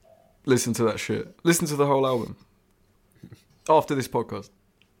 listen to that shit. Listen to the whole album. After this podcast.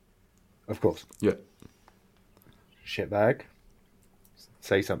 Of course. Yeah. Shitbag.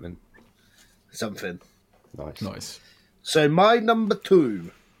 Say something. Something. Nice. Nice. So my number 2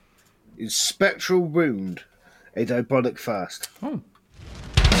 is Spectral Wound, a Diabolic Fast. Oh.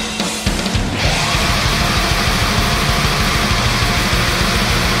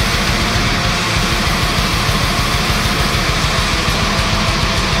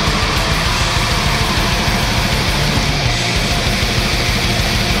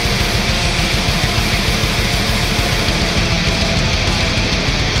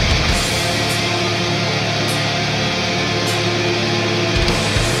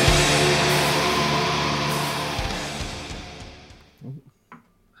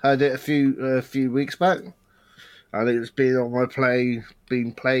 Heard it a few weeks back, and it's been on my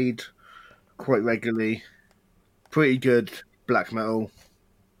being played quite regularly. Pretty good black metal.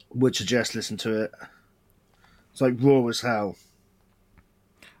 Would suggest listen to it. It's like raw as hell.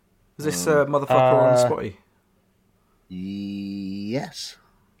 Is this motherfucker on Spotty? Yes.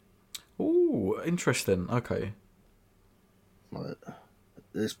 Ooh, interesting. Okay.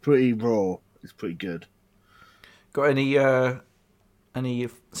 It's pretty raw. It's pretty good. Got any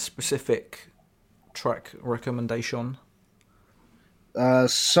specific track recommendation?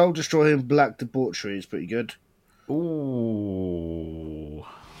 Soul Destroying Black Debauchery is pretty good. Ooh.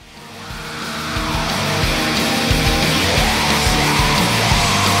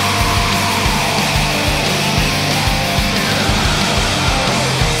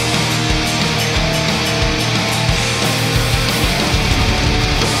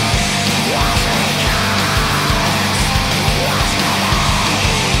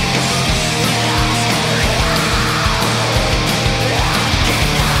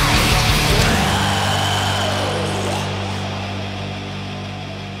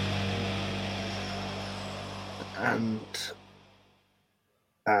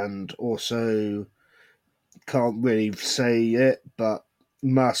 And also can't really say it, but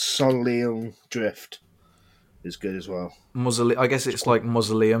Mausoleum Drift is good as well. Mausoleum. I guess it's like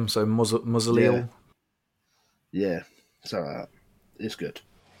mausoleum, so mausoleum. Yeah, so it's good.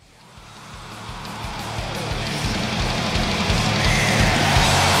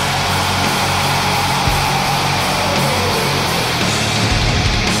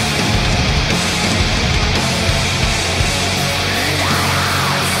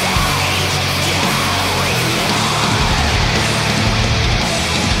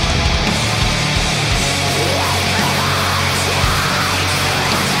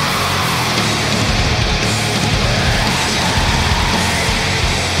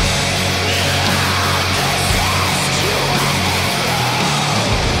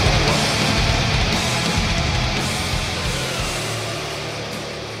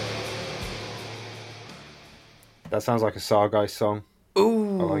 That sounds like a Sargeist song.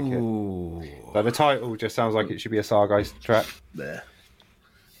 Ooh. I like it. Like the title just sounds like it should be a Sargeist track. There,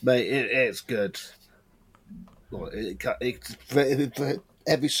 mate, it's good. Like,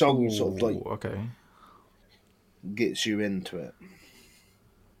 every song sort of like Okay. gets you into it.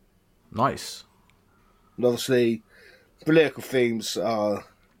 Nice. And obviously, the lyrical themes are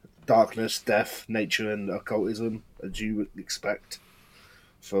darkness, death, nature, and occultism, as you would expect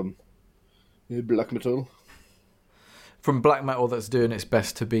from black metal. From black metal that's doing its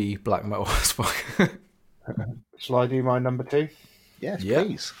best to be black metal as fuck. Shall I do my number 2? Yes, Yeah.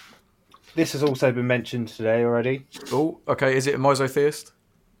 please. This has also been mentioned today already. Oh, okay. Is it a Misotheist?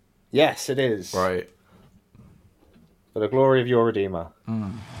 Yes, it is. Right. For the glory of your Redeemer.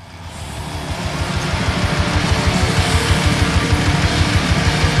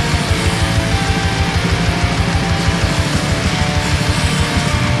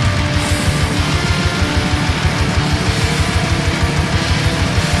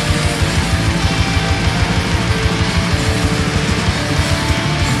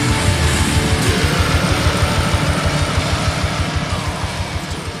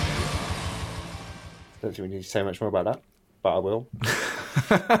 Don't think we need to say much more about that, but I will.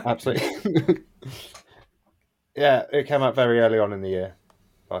 Absolutely. Yeah, it came out very early on in the year,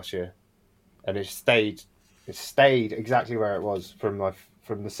 last year, and it stayed exactly where it was from the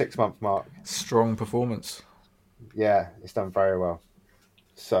 6-month mark. Strong performance. Yeah, it's done very well.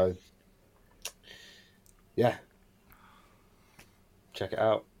 So, yeah, check it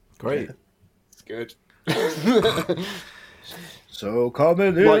out. Great. It's good. So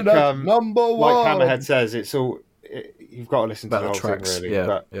coming in Like, at number one. Like Hammerhead says, you've got to listen to About the the whole tracks, thing, really. yeah,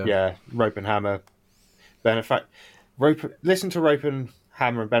 But yeah. Rope and Hammer, listen to Rope and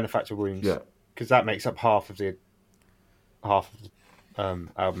Hammer and Benefactor Wounds, Yeah. because that makes up half of the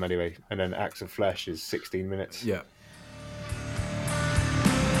album anyway, and then Acts of Flesh is 16 minutes. Yeah.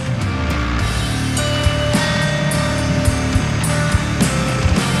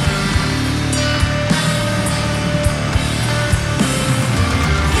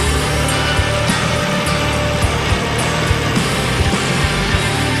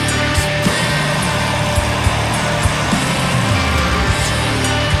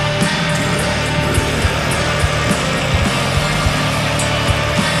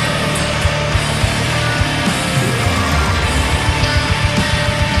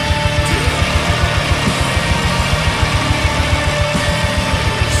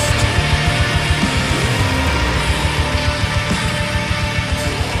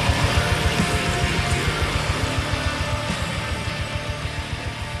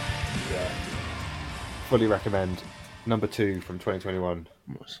 Fully recommend. Number 2 from 2021.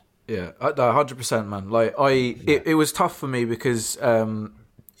 Yeah, 100%, man. Like it was tough for me because, I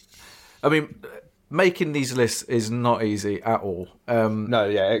mean, making these lists is not easy at all. No,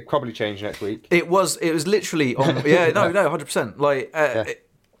 yeah, it probably changed next week. It was literally on. no, 100%. Like,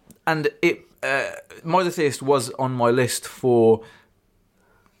 and Mythotheist was on my list for.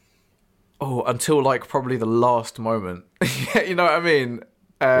 Until like probably the last moment. You know what I mean?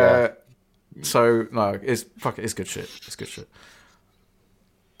 Yeah. So no, it's good shit. It's good shit.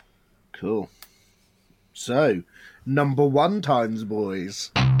 Cool. So, number 1 times,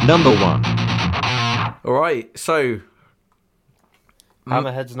 boys. Number 1. All right, so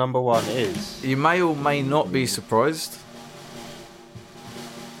Hammerhead's number 1 is... you may or may not be surprised.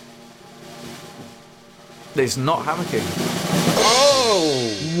 It's not Hammer King.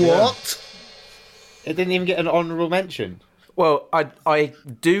 Oh! What? It didn't even get an honourable mention. Well, I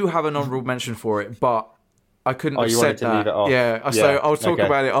do have an honourable mention for it, but I couldn't have you said wanted to that. leave it off. Yeah, so Yeah, I'll talk okay.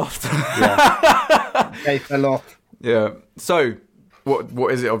 about it after. Yeah. Okay, fell off. Yeah. So,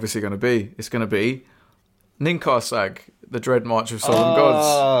 what is it obviously going to be? It's going to be Ninkarsag, the Dread March of Solemn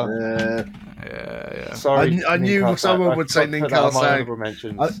Gods. Yeah. Sorry. I knew Ninkar someone Sag. would say I put that on my Ninkar Sag. honourable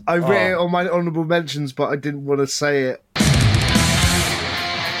mentions. I read it on my honourable mentions, but I didn't want to say it.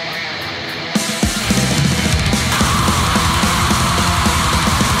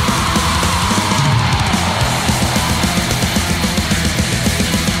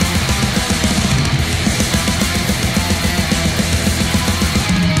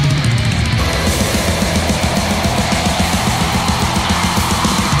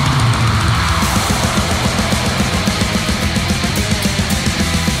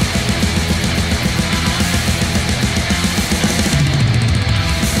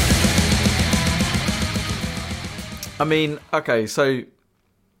 I mean, okay, so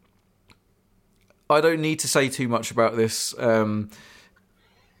I don't need to say too much about this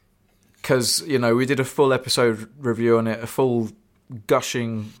because, you know, we did a full episode review on it, a full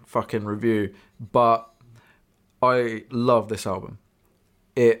gushing fucking review, but I love this album.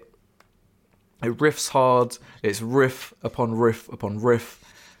 It riffs hard, it's riff upon riff upon riff.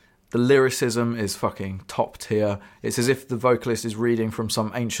 The lyricism is fucking top tier. It's as if the vocalist is reading from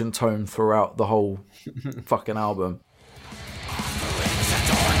some ancient tome throughout the whole fucking album.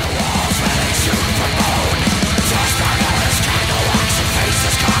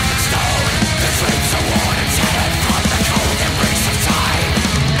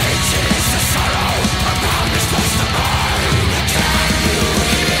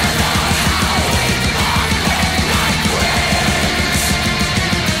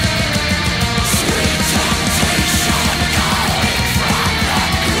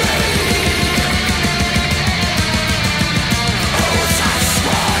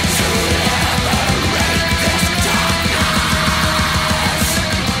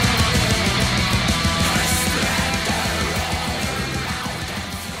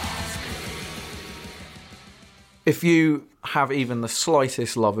 if you have even the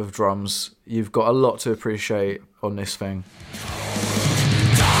slightest love of drums, you've got a lot to appreciate on this thing.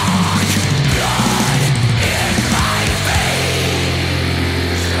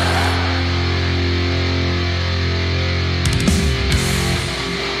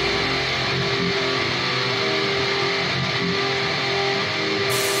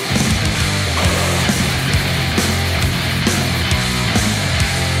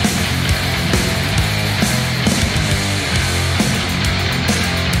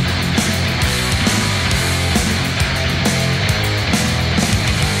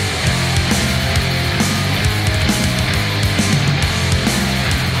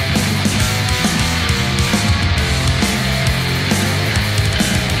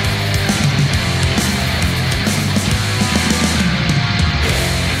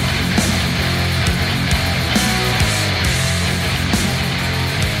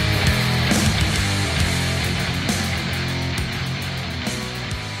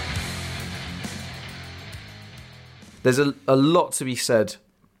 There's a lot to be said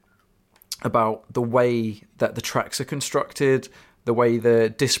about the way that the tracks are constructed, the way the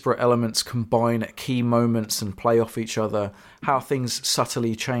disparate elements combine at key moments and play off each other, how things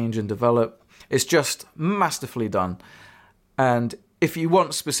subtly change and develop. It's just masterfully done. And if you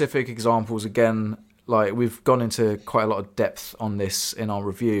want specific examples, again, like we've gone into quite a lot of depth on this in our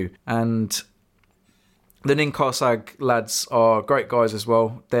review. And the Ninkarsag lads are great guys as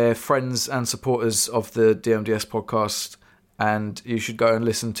well. They're friends and supporters of the DMDS podcast, and you should go and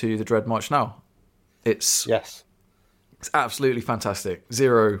listen to the Dread March now. It's absolutely fantastic.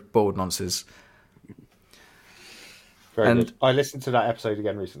 Zero bald nonsense. Very good. I listened to that episode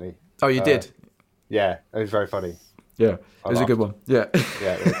again recently. Oh, you did? Yeah, it was very funny. Yeah, it was a good one. Yeah.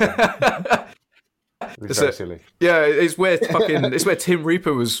 Yeah, it was very silly. Yeah, it's where Tim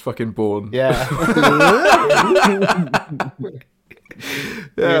Reaper was fucking born. Yeah.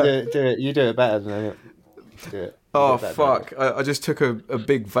 Yeah. You do it better than I do it. Oh fuck! I just took a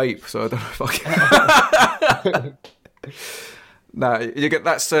big vape, so I don't know if I can. Nah, you get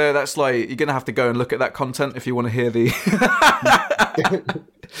that's like you're gonna have to go and look at that content if you want to hear the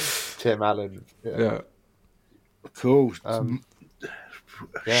Tim Allen. yeah. Cool.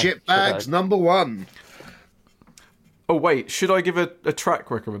 Shitbags number 1. Oh wait, should I give a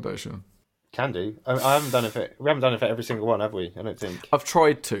track recommendation? Can do. I haven't done it for. We haven't done it for every single one, have we? I don't think. I've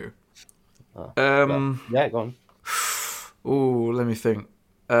tried to. Yeah, go on. Oh, let me think.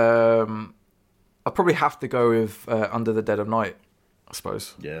 I'll probably have to go with Under the Dead of Night, I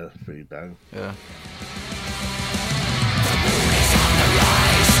suppose. Yeah, that's pretty bang. Yeah.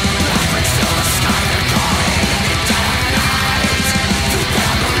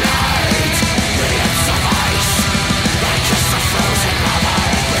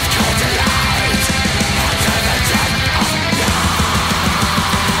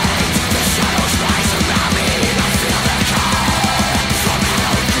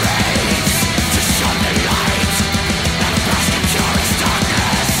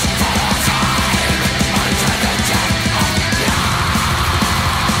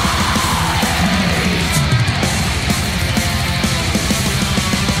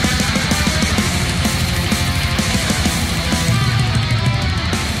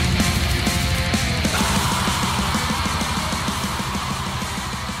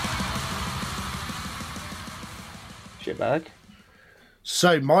 Shitbag.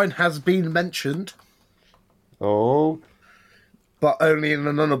 So mine has been mentioned, Oh, but only in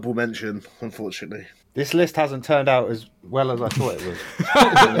an honourable mention, unfortunately. this list hasn't turned out as well as I thought it would.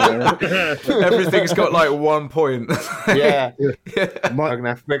 Everything's got like 1 point. Yeah. My,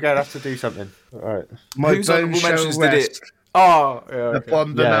 We're going to have to do something. All right. my Whose bones honourable shall mentions did it? rest Oh, yeah. Okay.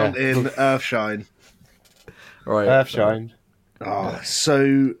 upon the Yeah. mountain, Earthshine. Right. Earthshine. Oh,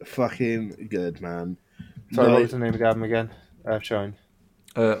 so fucking good, man. Sorry, No, what was the name of the album again? Earthshine.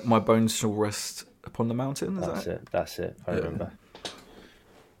 My bones shall rest upon the mountain. Is That's that? it. That's it. I remember.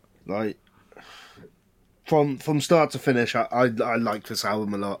 like from start to finish, I like this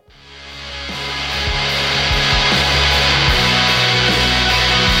album a lot.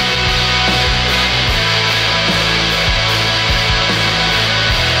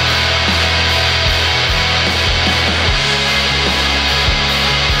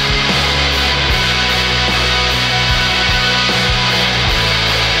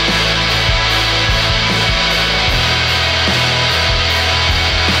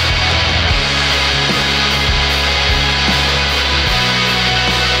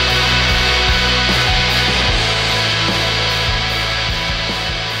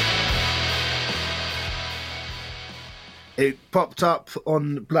 It popped up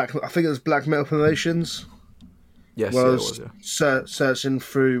on I think it was Black Metal Promotions. Yes, Well, yeah, I it was was. Yeah. searching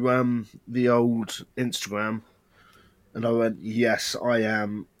through the old Instagram, and I went, yes, I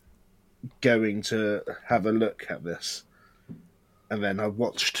am going to have a look at this. And then I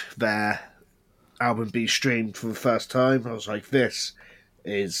watched their album be streamed for the first time. I was like, this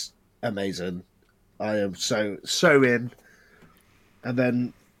is amazing. I am so in. And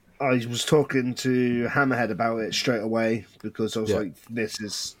then I was talking to Hammerhead about it straight away because I was Yeah. like, this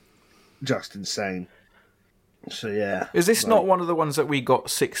is just insane. So yeah. Is this like, not one of the ones that we got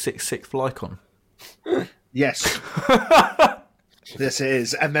 666 like on? Yes. This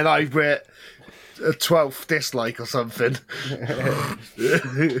is. And then I went a 12th dislike or something.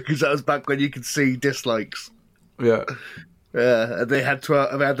 Because that was back when you could see dislikes. Yeah. Yeah, and they had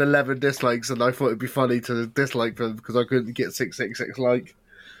 12, they had 11 dislikes, and I thought it'd be funny to dislike them because I couldn't get 666 like.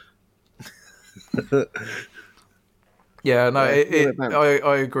 Yeah, no, Yeah,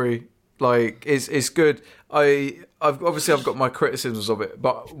 I agree. Like, it's good. I've got my criticisms of it,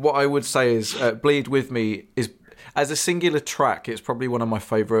 but what I would say is, "Bleed With Me" is, as a singular track, it's probably one of my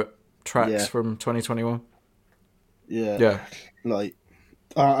favourite tracks Yeah. from 2021. Yeah, Yeah, like,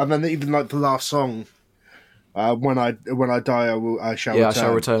 and then even like the last song, when I die, I shall yeah, I return.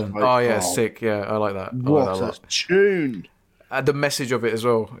 shall return. Like, Oh yeah, sick. Yeah, I like that. I like What that a a lot. tune! The message of it as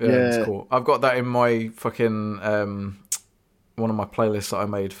well. Yeah, Yeah. it's cool. I've got that in my fucking one of my playlists that I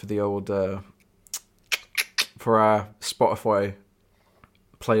made for the old for our Spotify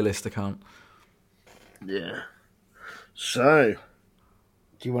playlist account. Yeah. So,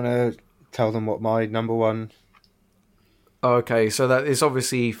 Do you want to tell them what my number one Okay, so that is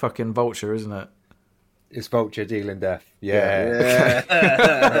obviously fucking Vulture, isn't it? is? Vulture, Dealing Death. Yeah.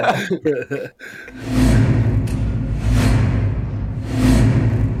 yeah.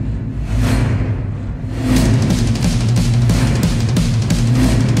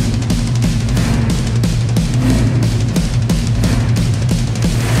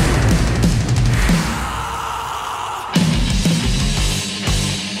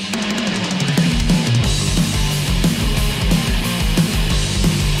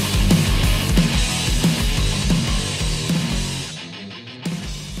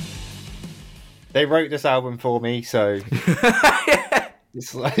 They wrote this album for me, so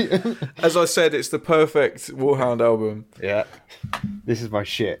it's like, As I said, it's the perfect Warhound album. yeah, this is my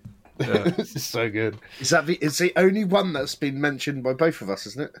shit. Yeah. This is so good. It's the only one that's been mentioned by both of us,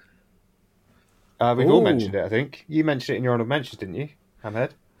 isn't it? We've all Ooh. mentioned it, I think. You mentioned it in your honourable mentions, didn't you,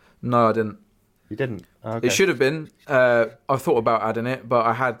 Hamhead? No, I didn't. You didn't. Okay. It should have been. I thought about adding it, but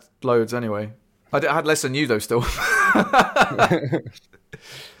I had loads anyway. I had less than you though. Still.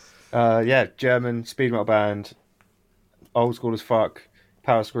 Yeah, German speed metal band, old school as fuck,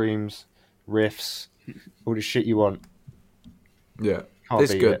 power screams, riffs, all the shit you want. Yeah, Can't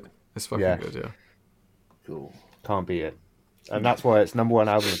it's beat good. it. It's fucking Yeah. good. Yeah. Cool. Can't beat it. And that's why it's number one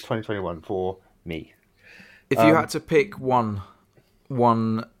album of 2021 for me. If you had to pick one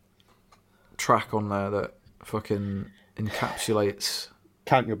track on there that fucking encapsulates,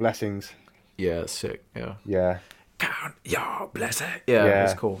 Count Your Blessings. yeah, it's sick. Yeah. Yeah. Count your blessing. Yeah, Yeah.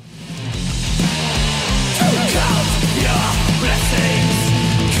 it's cool.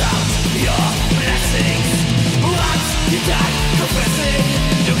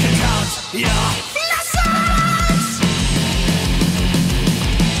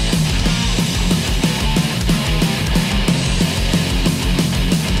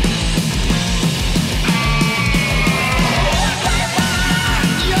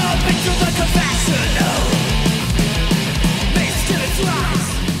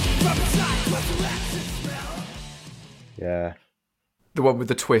 Yeah. The one with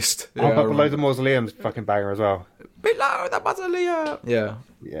the twist. Yeah, I've I got Below remember. the Mausoleum's fucking banger as well. Below the mausoleum. Yeah.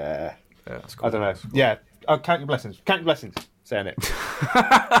 Yeah. Yeah, it's cool. I don't know. Yeah. Oh, Count Your Blessings. Count Your Blessings. Saying it.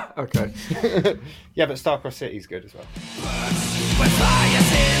 Okay. Yeah, but Starcross City's good as well.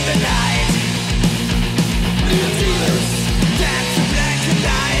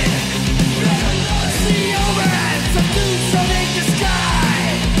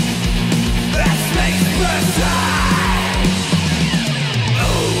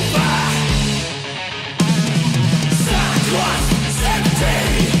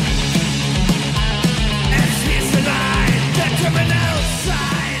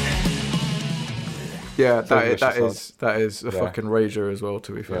 Yeah, So that vicious, that is a Yeah. fucking rager as well.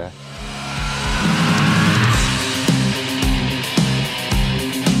 To be fair. Yeah.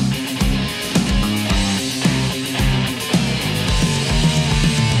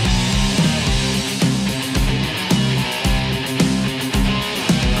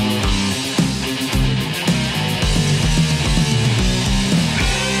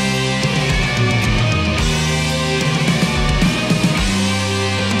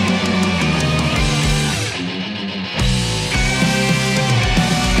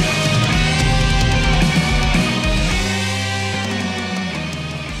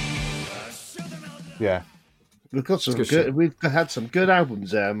 We've got some Good good. shit. We've had some good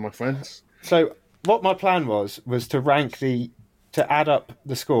albums there, my friends. So what my plan was to add up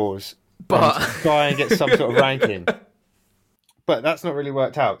the scores, But- and try and get some sort of ranking. But that's not really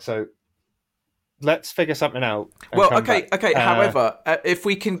worked out. So let's figure something out. and Well, come okay. back. However, if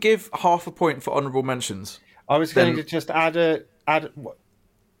we can give half a point for honourable mentions, I was going then- to just what?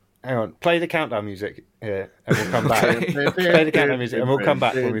 Hang on, play the countdown music here, and we'll come back. Okay. Play the countdown music, and we'll come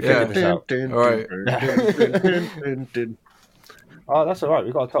back when we figure this out. Oh, that's all right.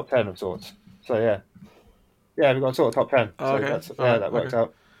 We've got a top 10 of sorts. So yeah, we've got a sort of top 10. So Okay. that worked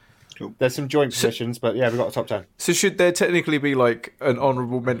out. Cool. There's some joint positions, but yeah, we've got a top 10. so should there technically be like an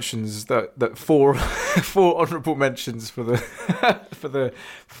honourable mentions that four honourable mentions for the for the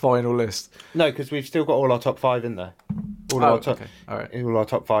final list? No, because we've still got all our top 5 in there. All Oh, our top, okay. All right. all our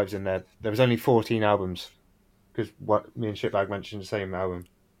top 5's in there. There was only 14 albums because what me and Shitbag mentioned the same album.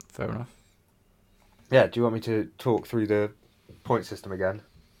 Fair enough. Yeah, do you want me to talk through the point system again?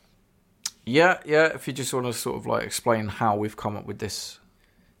 Yeah. If you just want to sort of like explain how we've come up with this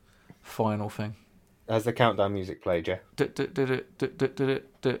final thing. Has the countdown music played, yeah?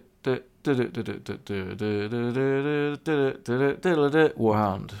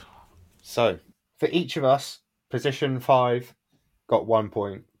 Wound. So, for each of us, position 5 got 1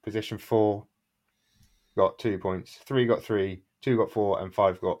 point, position 4 got 2 points, 3 got 3, 2 got 4, and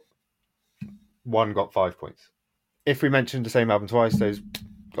 1 got 5 points. If we mentioned the same album twice, those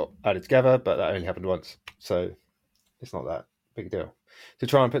got added together, but that only happened once, so it's not that big a deal. To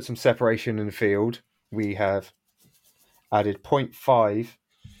try and put some separation in the field, we have added 0.5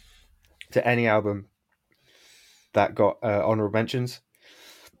 to any album that got honorable mentions,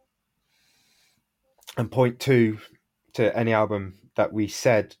 and 0.2 to any album that we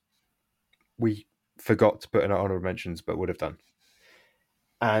said we forgot to put in our honorable mentions but would have done.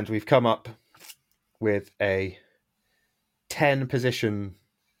 And we've come up with a 10 position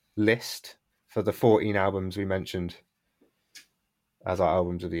list for the 14 albums we mentioned as our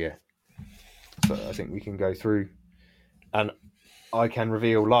albums of the year. So I think we can go through and I can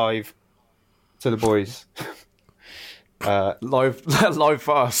reveal live to the boys. Live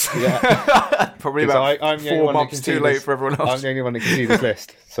for us. Yeah. Probably Because about I'm the only 4 one that months can see too late this. for everyone I'm else. the only one that can see this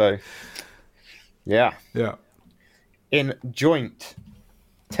list. So, yeah. Yeah. In joint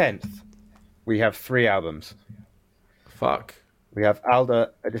 10th, we have 3 albums. Fuck. We have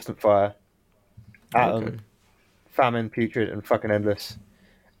Alda, A Distant Fire, Atom, Okay. Famine, Putrid, and Fucking Endless,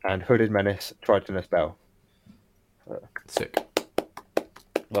 and Hooded Menace, Tritonus Bell. Sick.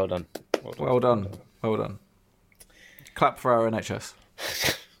 Well done. Well done. Well done. Clap for our NHS.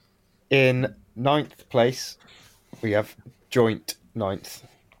 In 9th place, we have joint 9th.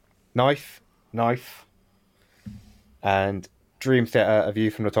 Knife, and Dream Theater, A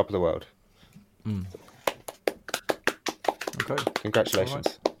View from the Top of the World. Okay.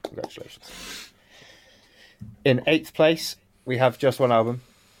 Congratulations. Congratulations. In 8th place, we have just one album,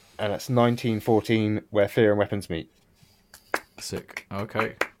 and that's 1914, Where Fear and Weapons Meet. Sick.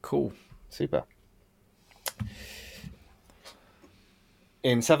 Okay. Cool. Super.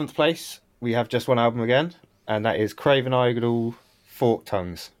 In 7th place, we have just one album again, and that is Craven Idol, Forked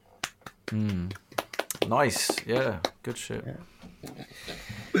Tongues. Nice. Yeah. Good shit.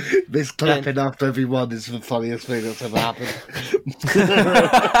 This clapping after every one is the funniest thing that's ever happened.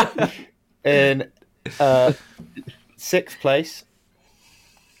 In 6th place,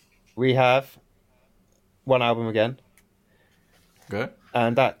 we have one album again, Okay.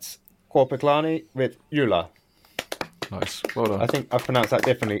 and that's Corpiclani with Eula. Nice. Well done. I think I've pronounced that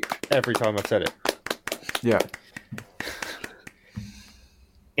differently every time I've said it. Yeah.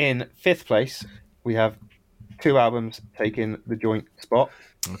 In 5th place, we have 2 albums taking the joint spot,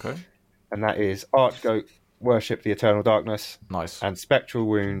 Okay. and that is Archgoat, Worship the Eternal Darkness, Nice. and Spectral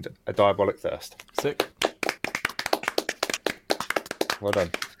Wound, A Diabolic Thirst. Sick. Well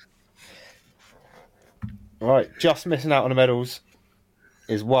done. Right, just missing out on the medals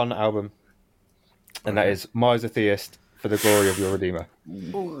is one album, and that is Miser Theist, For the Glory of Your Redeemer.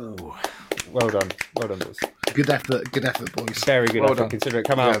 Ooh. Well done. Well done, boys. Good effort, boys. Very good Well effort, done. considering it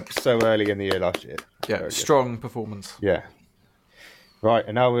come out so early in the year last year. Yeah. Very good. Strong performance. Yeah. Right,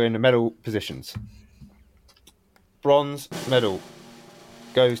 and now we're in the medal positions. Bronze medal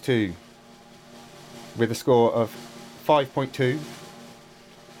goes to, with a score of 5.2,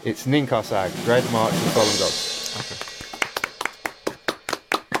 it's Ninkasag, Dread March and Fallen Gods. Okay.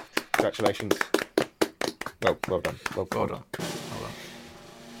 Congratulations. Well done. Well done.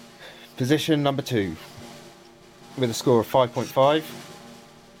 Position number 2, with a score of 5.5,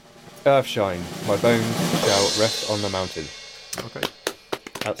 Earthshine, My Bones Shall Rest on the Mountain. Okay.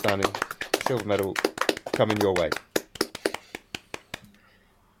 Outstanding. Silver medal coming your way.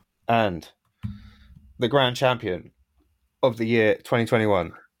 And the grand champion of the year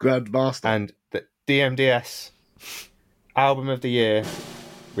 2021 Grandmaster. and the DMDS album of the year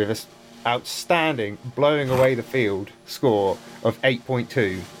with an outstanding, blowing away the field score of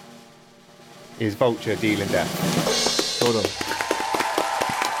 8.2 is Vulture Dealing Death. Well done.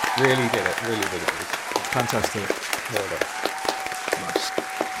 Really did it. Really did it. Fantastic. Well done. Nice.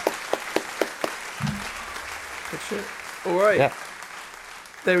 Good shit. All right. Yeah.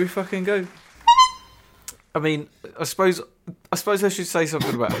 There we fucking go. I mean, I suppose I should say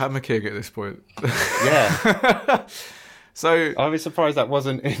something about Hammer King at this point. Yeah. So I was surprised that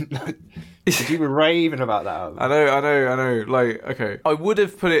wasn't in. Did you were raving about that album? I know. Like, okay, I would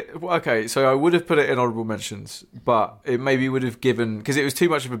have put it. Okay, so I would have put it in honorable mentions, but it maybe would have given because it was too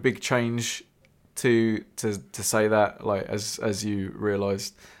much of a big change to say that. Like, as you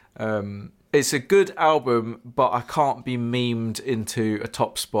realised, it's a good album, but I can't be memed into a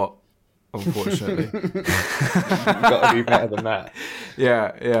top spot, unfortunately. You've got to do better than that.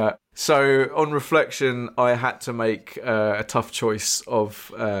 Yeah. So on reflection, I had to make a tough choice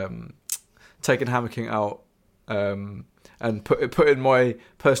of taking Hammer King out and putting my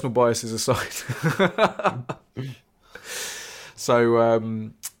personal biases aside.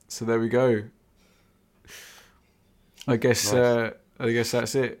 So there we go. I guess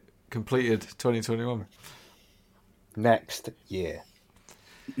that's it. Completed 2021. Next year.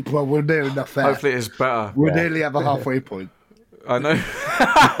 Well, we're near enough there. Hopefully it's better. We'll nearly have a halfway point. I know.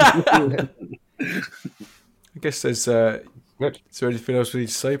 I guess there's. Good. Is there anything else we need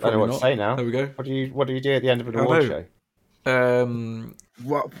to say? I don't know Probably what not. to say now. There we go. What do you do at the end of an I award know. show?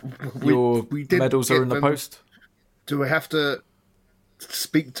 What, Your we didn't medals are get in the them. post. Do we have to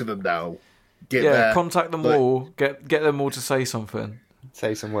speak to them now? Get Yeah, there? contact them Like, all. Get them all to say something.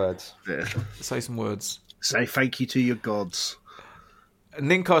 Say some words. yeah. Say some words. Say thank you to your gods.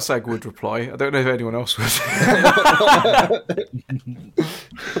 Ninkarsag would reply. I don't know if anyone else would.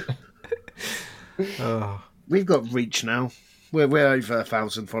 Oh. We've got reach now. We're over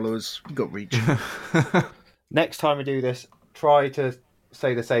 1,000 followers. We've got reach. Next time we do this, try to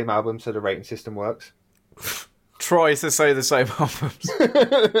say the same album so the rating system works. Try to say the same albums.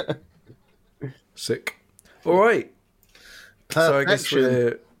 Sick. All right. So I guess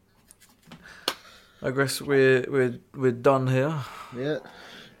Perfection. we're done here. Yeah.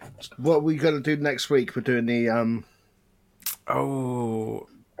 What are we going to do next week? We're doing the Oh.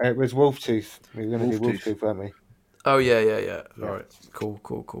 It was Wolftooth. We were going to do Wolftooth. Wolftooth, weren't we? Oh yeah. All right. Cool.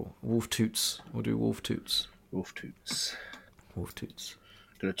 Wolf Toots. We'll do Wolf Toots. Wolf Toots. Wolf Toots.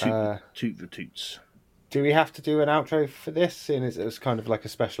 Gonna toot the toots. Do we have to do an outro for this? Seeing as it was kind of like a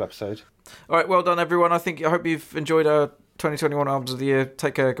special episode. All right. Well done, everyone. I hope you've enjoyed our 2021 albums of the year.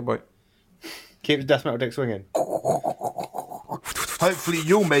 Take care. Goodbye. Keep the death metal dick swinging. Hopefully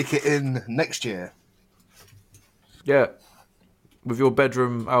you'll make it in next year. Yeah. With your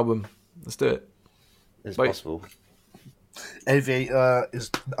bedroom album. Let's do it. It's Wait. possible. Aviator is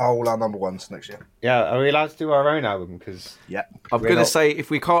all our number ones next year. Yeah, are we allowed to do our own album? Because Yeah. I'm We're going to not- say if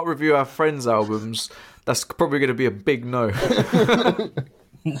we can't review our friends' albums, that's probably going to be a big no.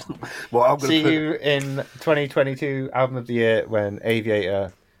 Well, I'm see gonna you in 2022 album of the year when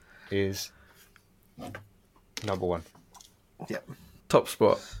Aviator is number one. Yeah. Top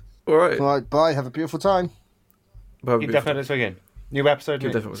spot. All right. All right. Bye. Have a beautiful time. Bye-bye. Keep definitely swinging. New episode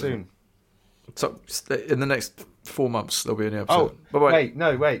Keep definitely soon. So in the next 4 months, there'll be a new Oh, episode.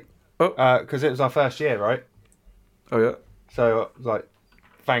 Bye-bye. wait. Oh. Because it was our first year, right? Oh, yeah. So, like,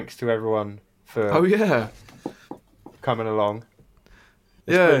 thanks to everyone for Oh, yeah. coming along.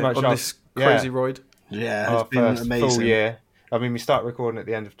 It's Yeah, pretty much on our- this crazy ride. Yeah. Our It's been first amazing. full year. I mean, we started recording at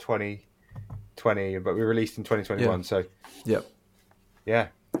the end of 2020, but we released in 2021. Yeah. So, Yep. yeah.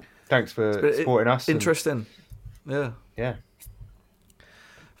 Thanks for supporting us. and- Interesting. Yeah. yeah.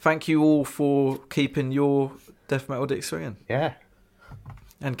 Thank you all for keeping your death metal dick swinging. Yeah.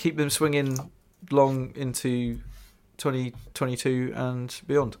 And keep them swinging long into 2022 and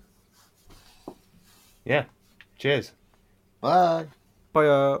beyond. Yeah. Cheers. Bye.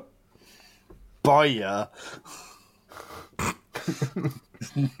 Bye. Bye. Yeah.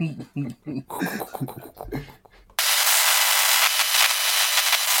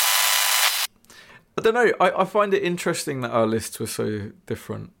 I don't know. I find it interesting that our lists were so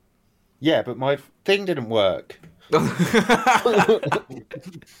different. Yeah, but my thing didn't work. Give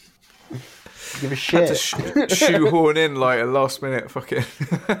a Had to shit. shoehorn in like a last minute fucking.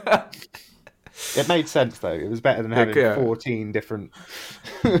 It made sense though. It was better than having Yeah. 14 different.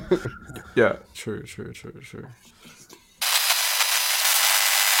 Yeah, true.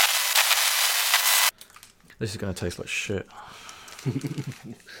 This is going to taste like shit.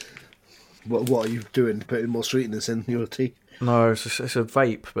 What are you doing? Putting more sweeteners in your tea? No, it's a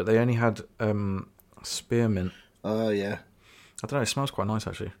vape, but they only had spearmint. Oh, yeah. I don't know, it smells quite nice,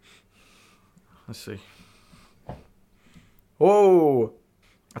 actually. Let's see. Oh!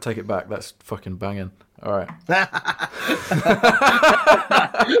 I take it back, that's fucking banging. All right.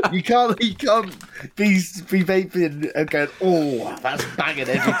 You can't be vaping and going, oh, that's banging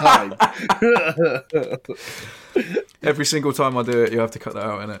every time. Every single time I do it, you have to cut that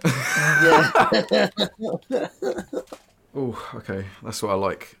out, innit? Oh, okay. That's what I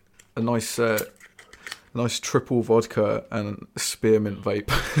like. A nice triple vodka and spearmint vape.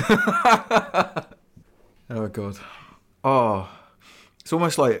 Oh, God. Oh, it's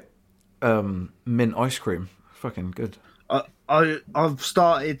almost like mint ice cream. Fucking good. I've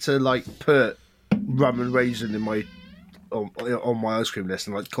started to like put rum and raisin in my on my ice cream list,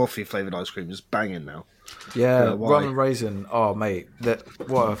 and like coffee flavored ice cream is banging now. Yeah, why? rum and raisin. Oh, mate,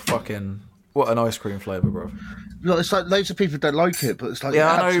 what an ice cream flavour, bro. No, it's like loads of people don't like it, but it's like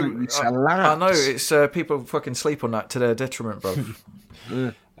Yeah, absolutely slaps. I know. It's people fucking sleep on that to their detriment, bro.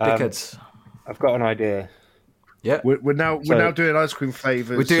 Dickheads. I've got an idea. Yeah, We're now doing ice cream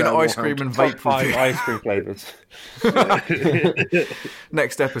flavors. we're doing ice cream and Top vape 5 review. ice cream flavors.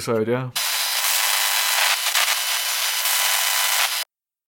 Next episode, yeah.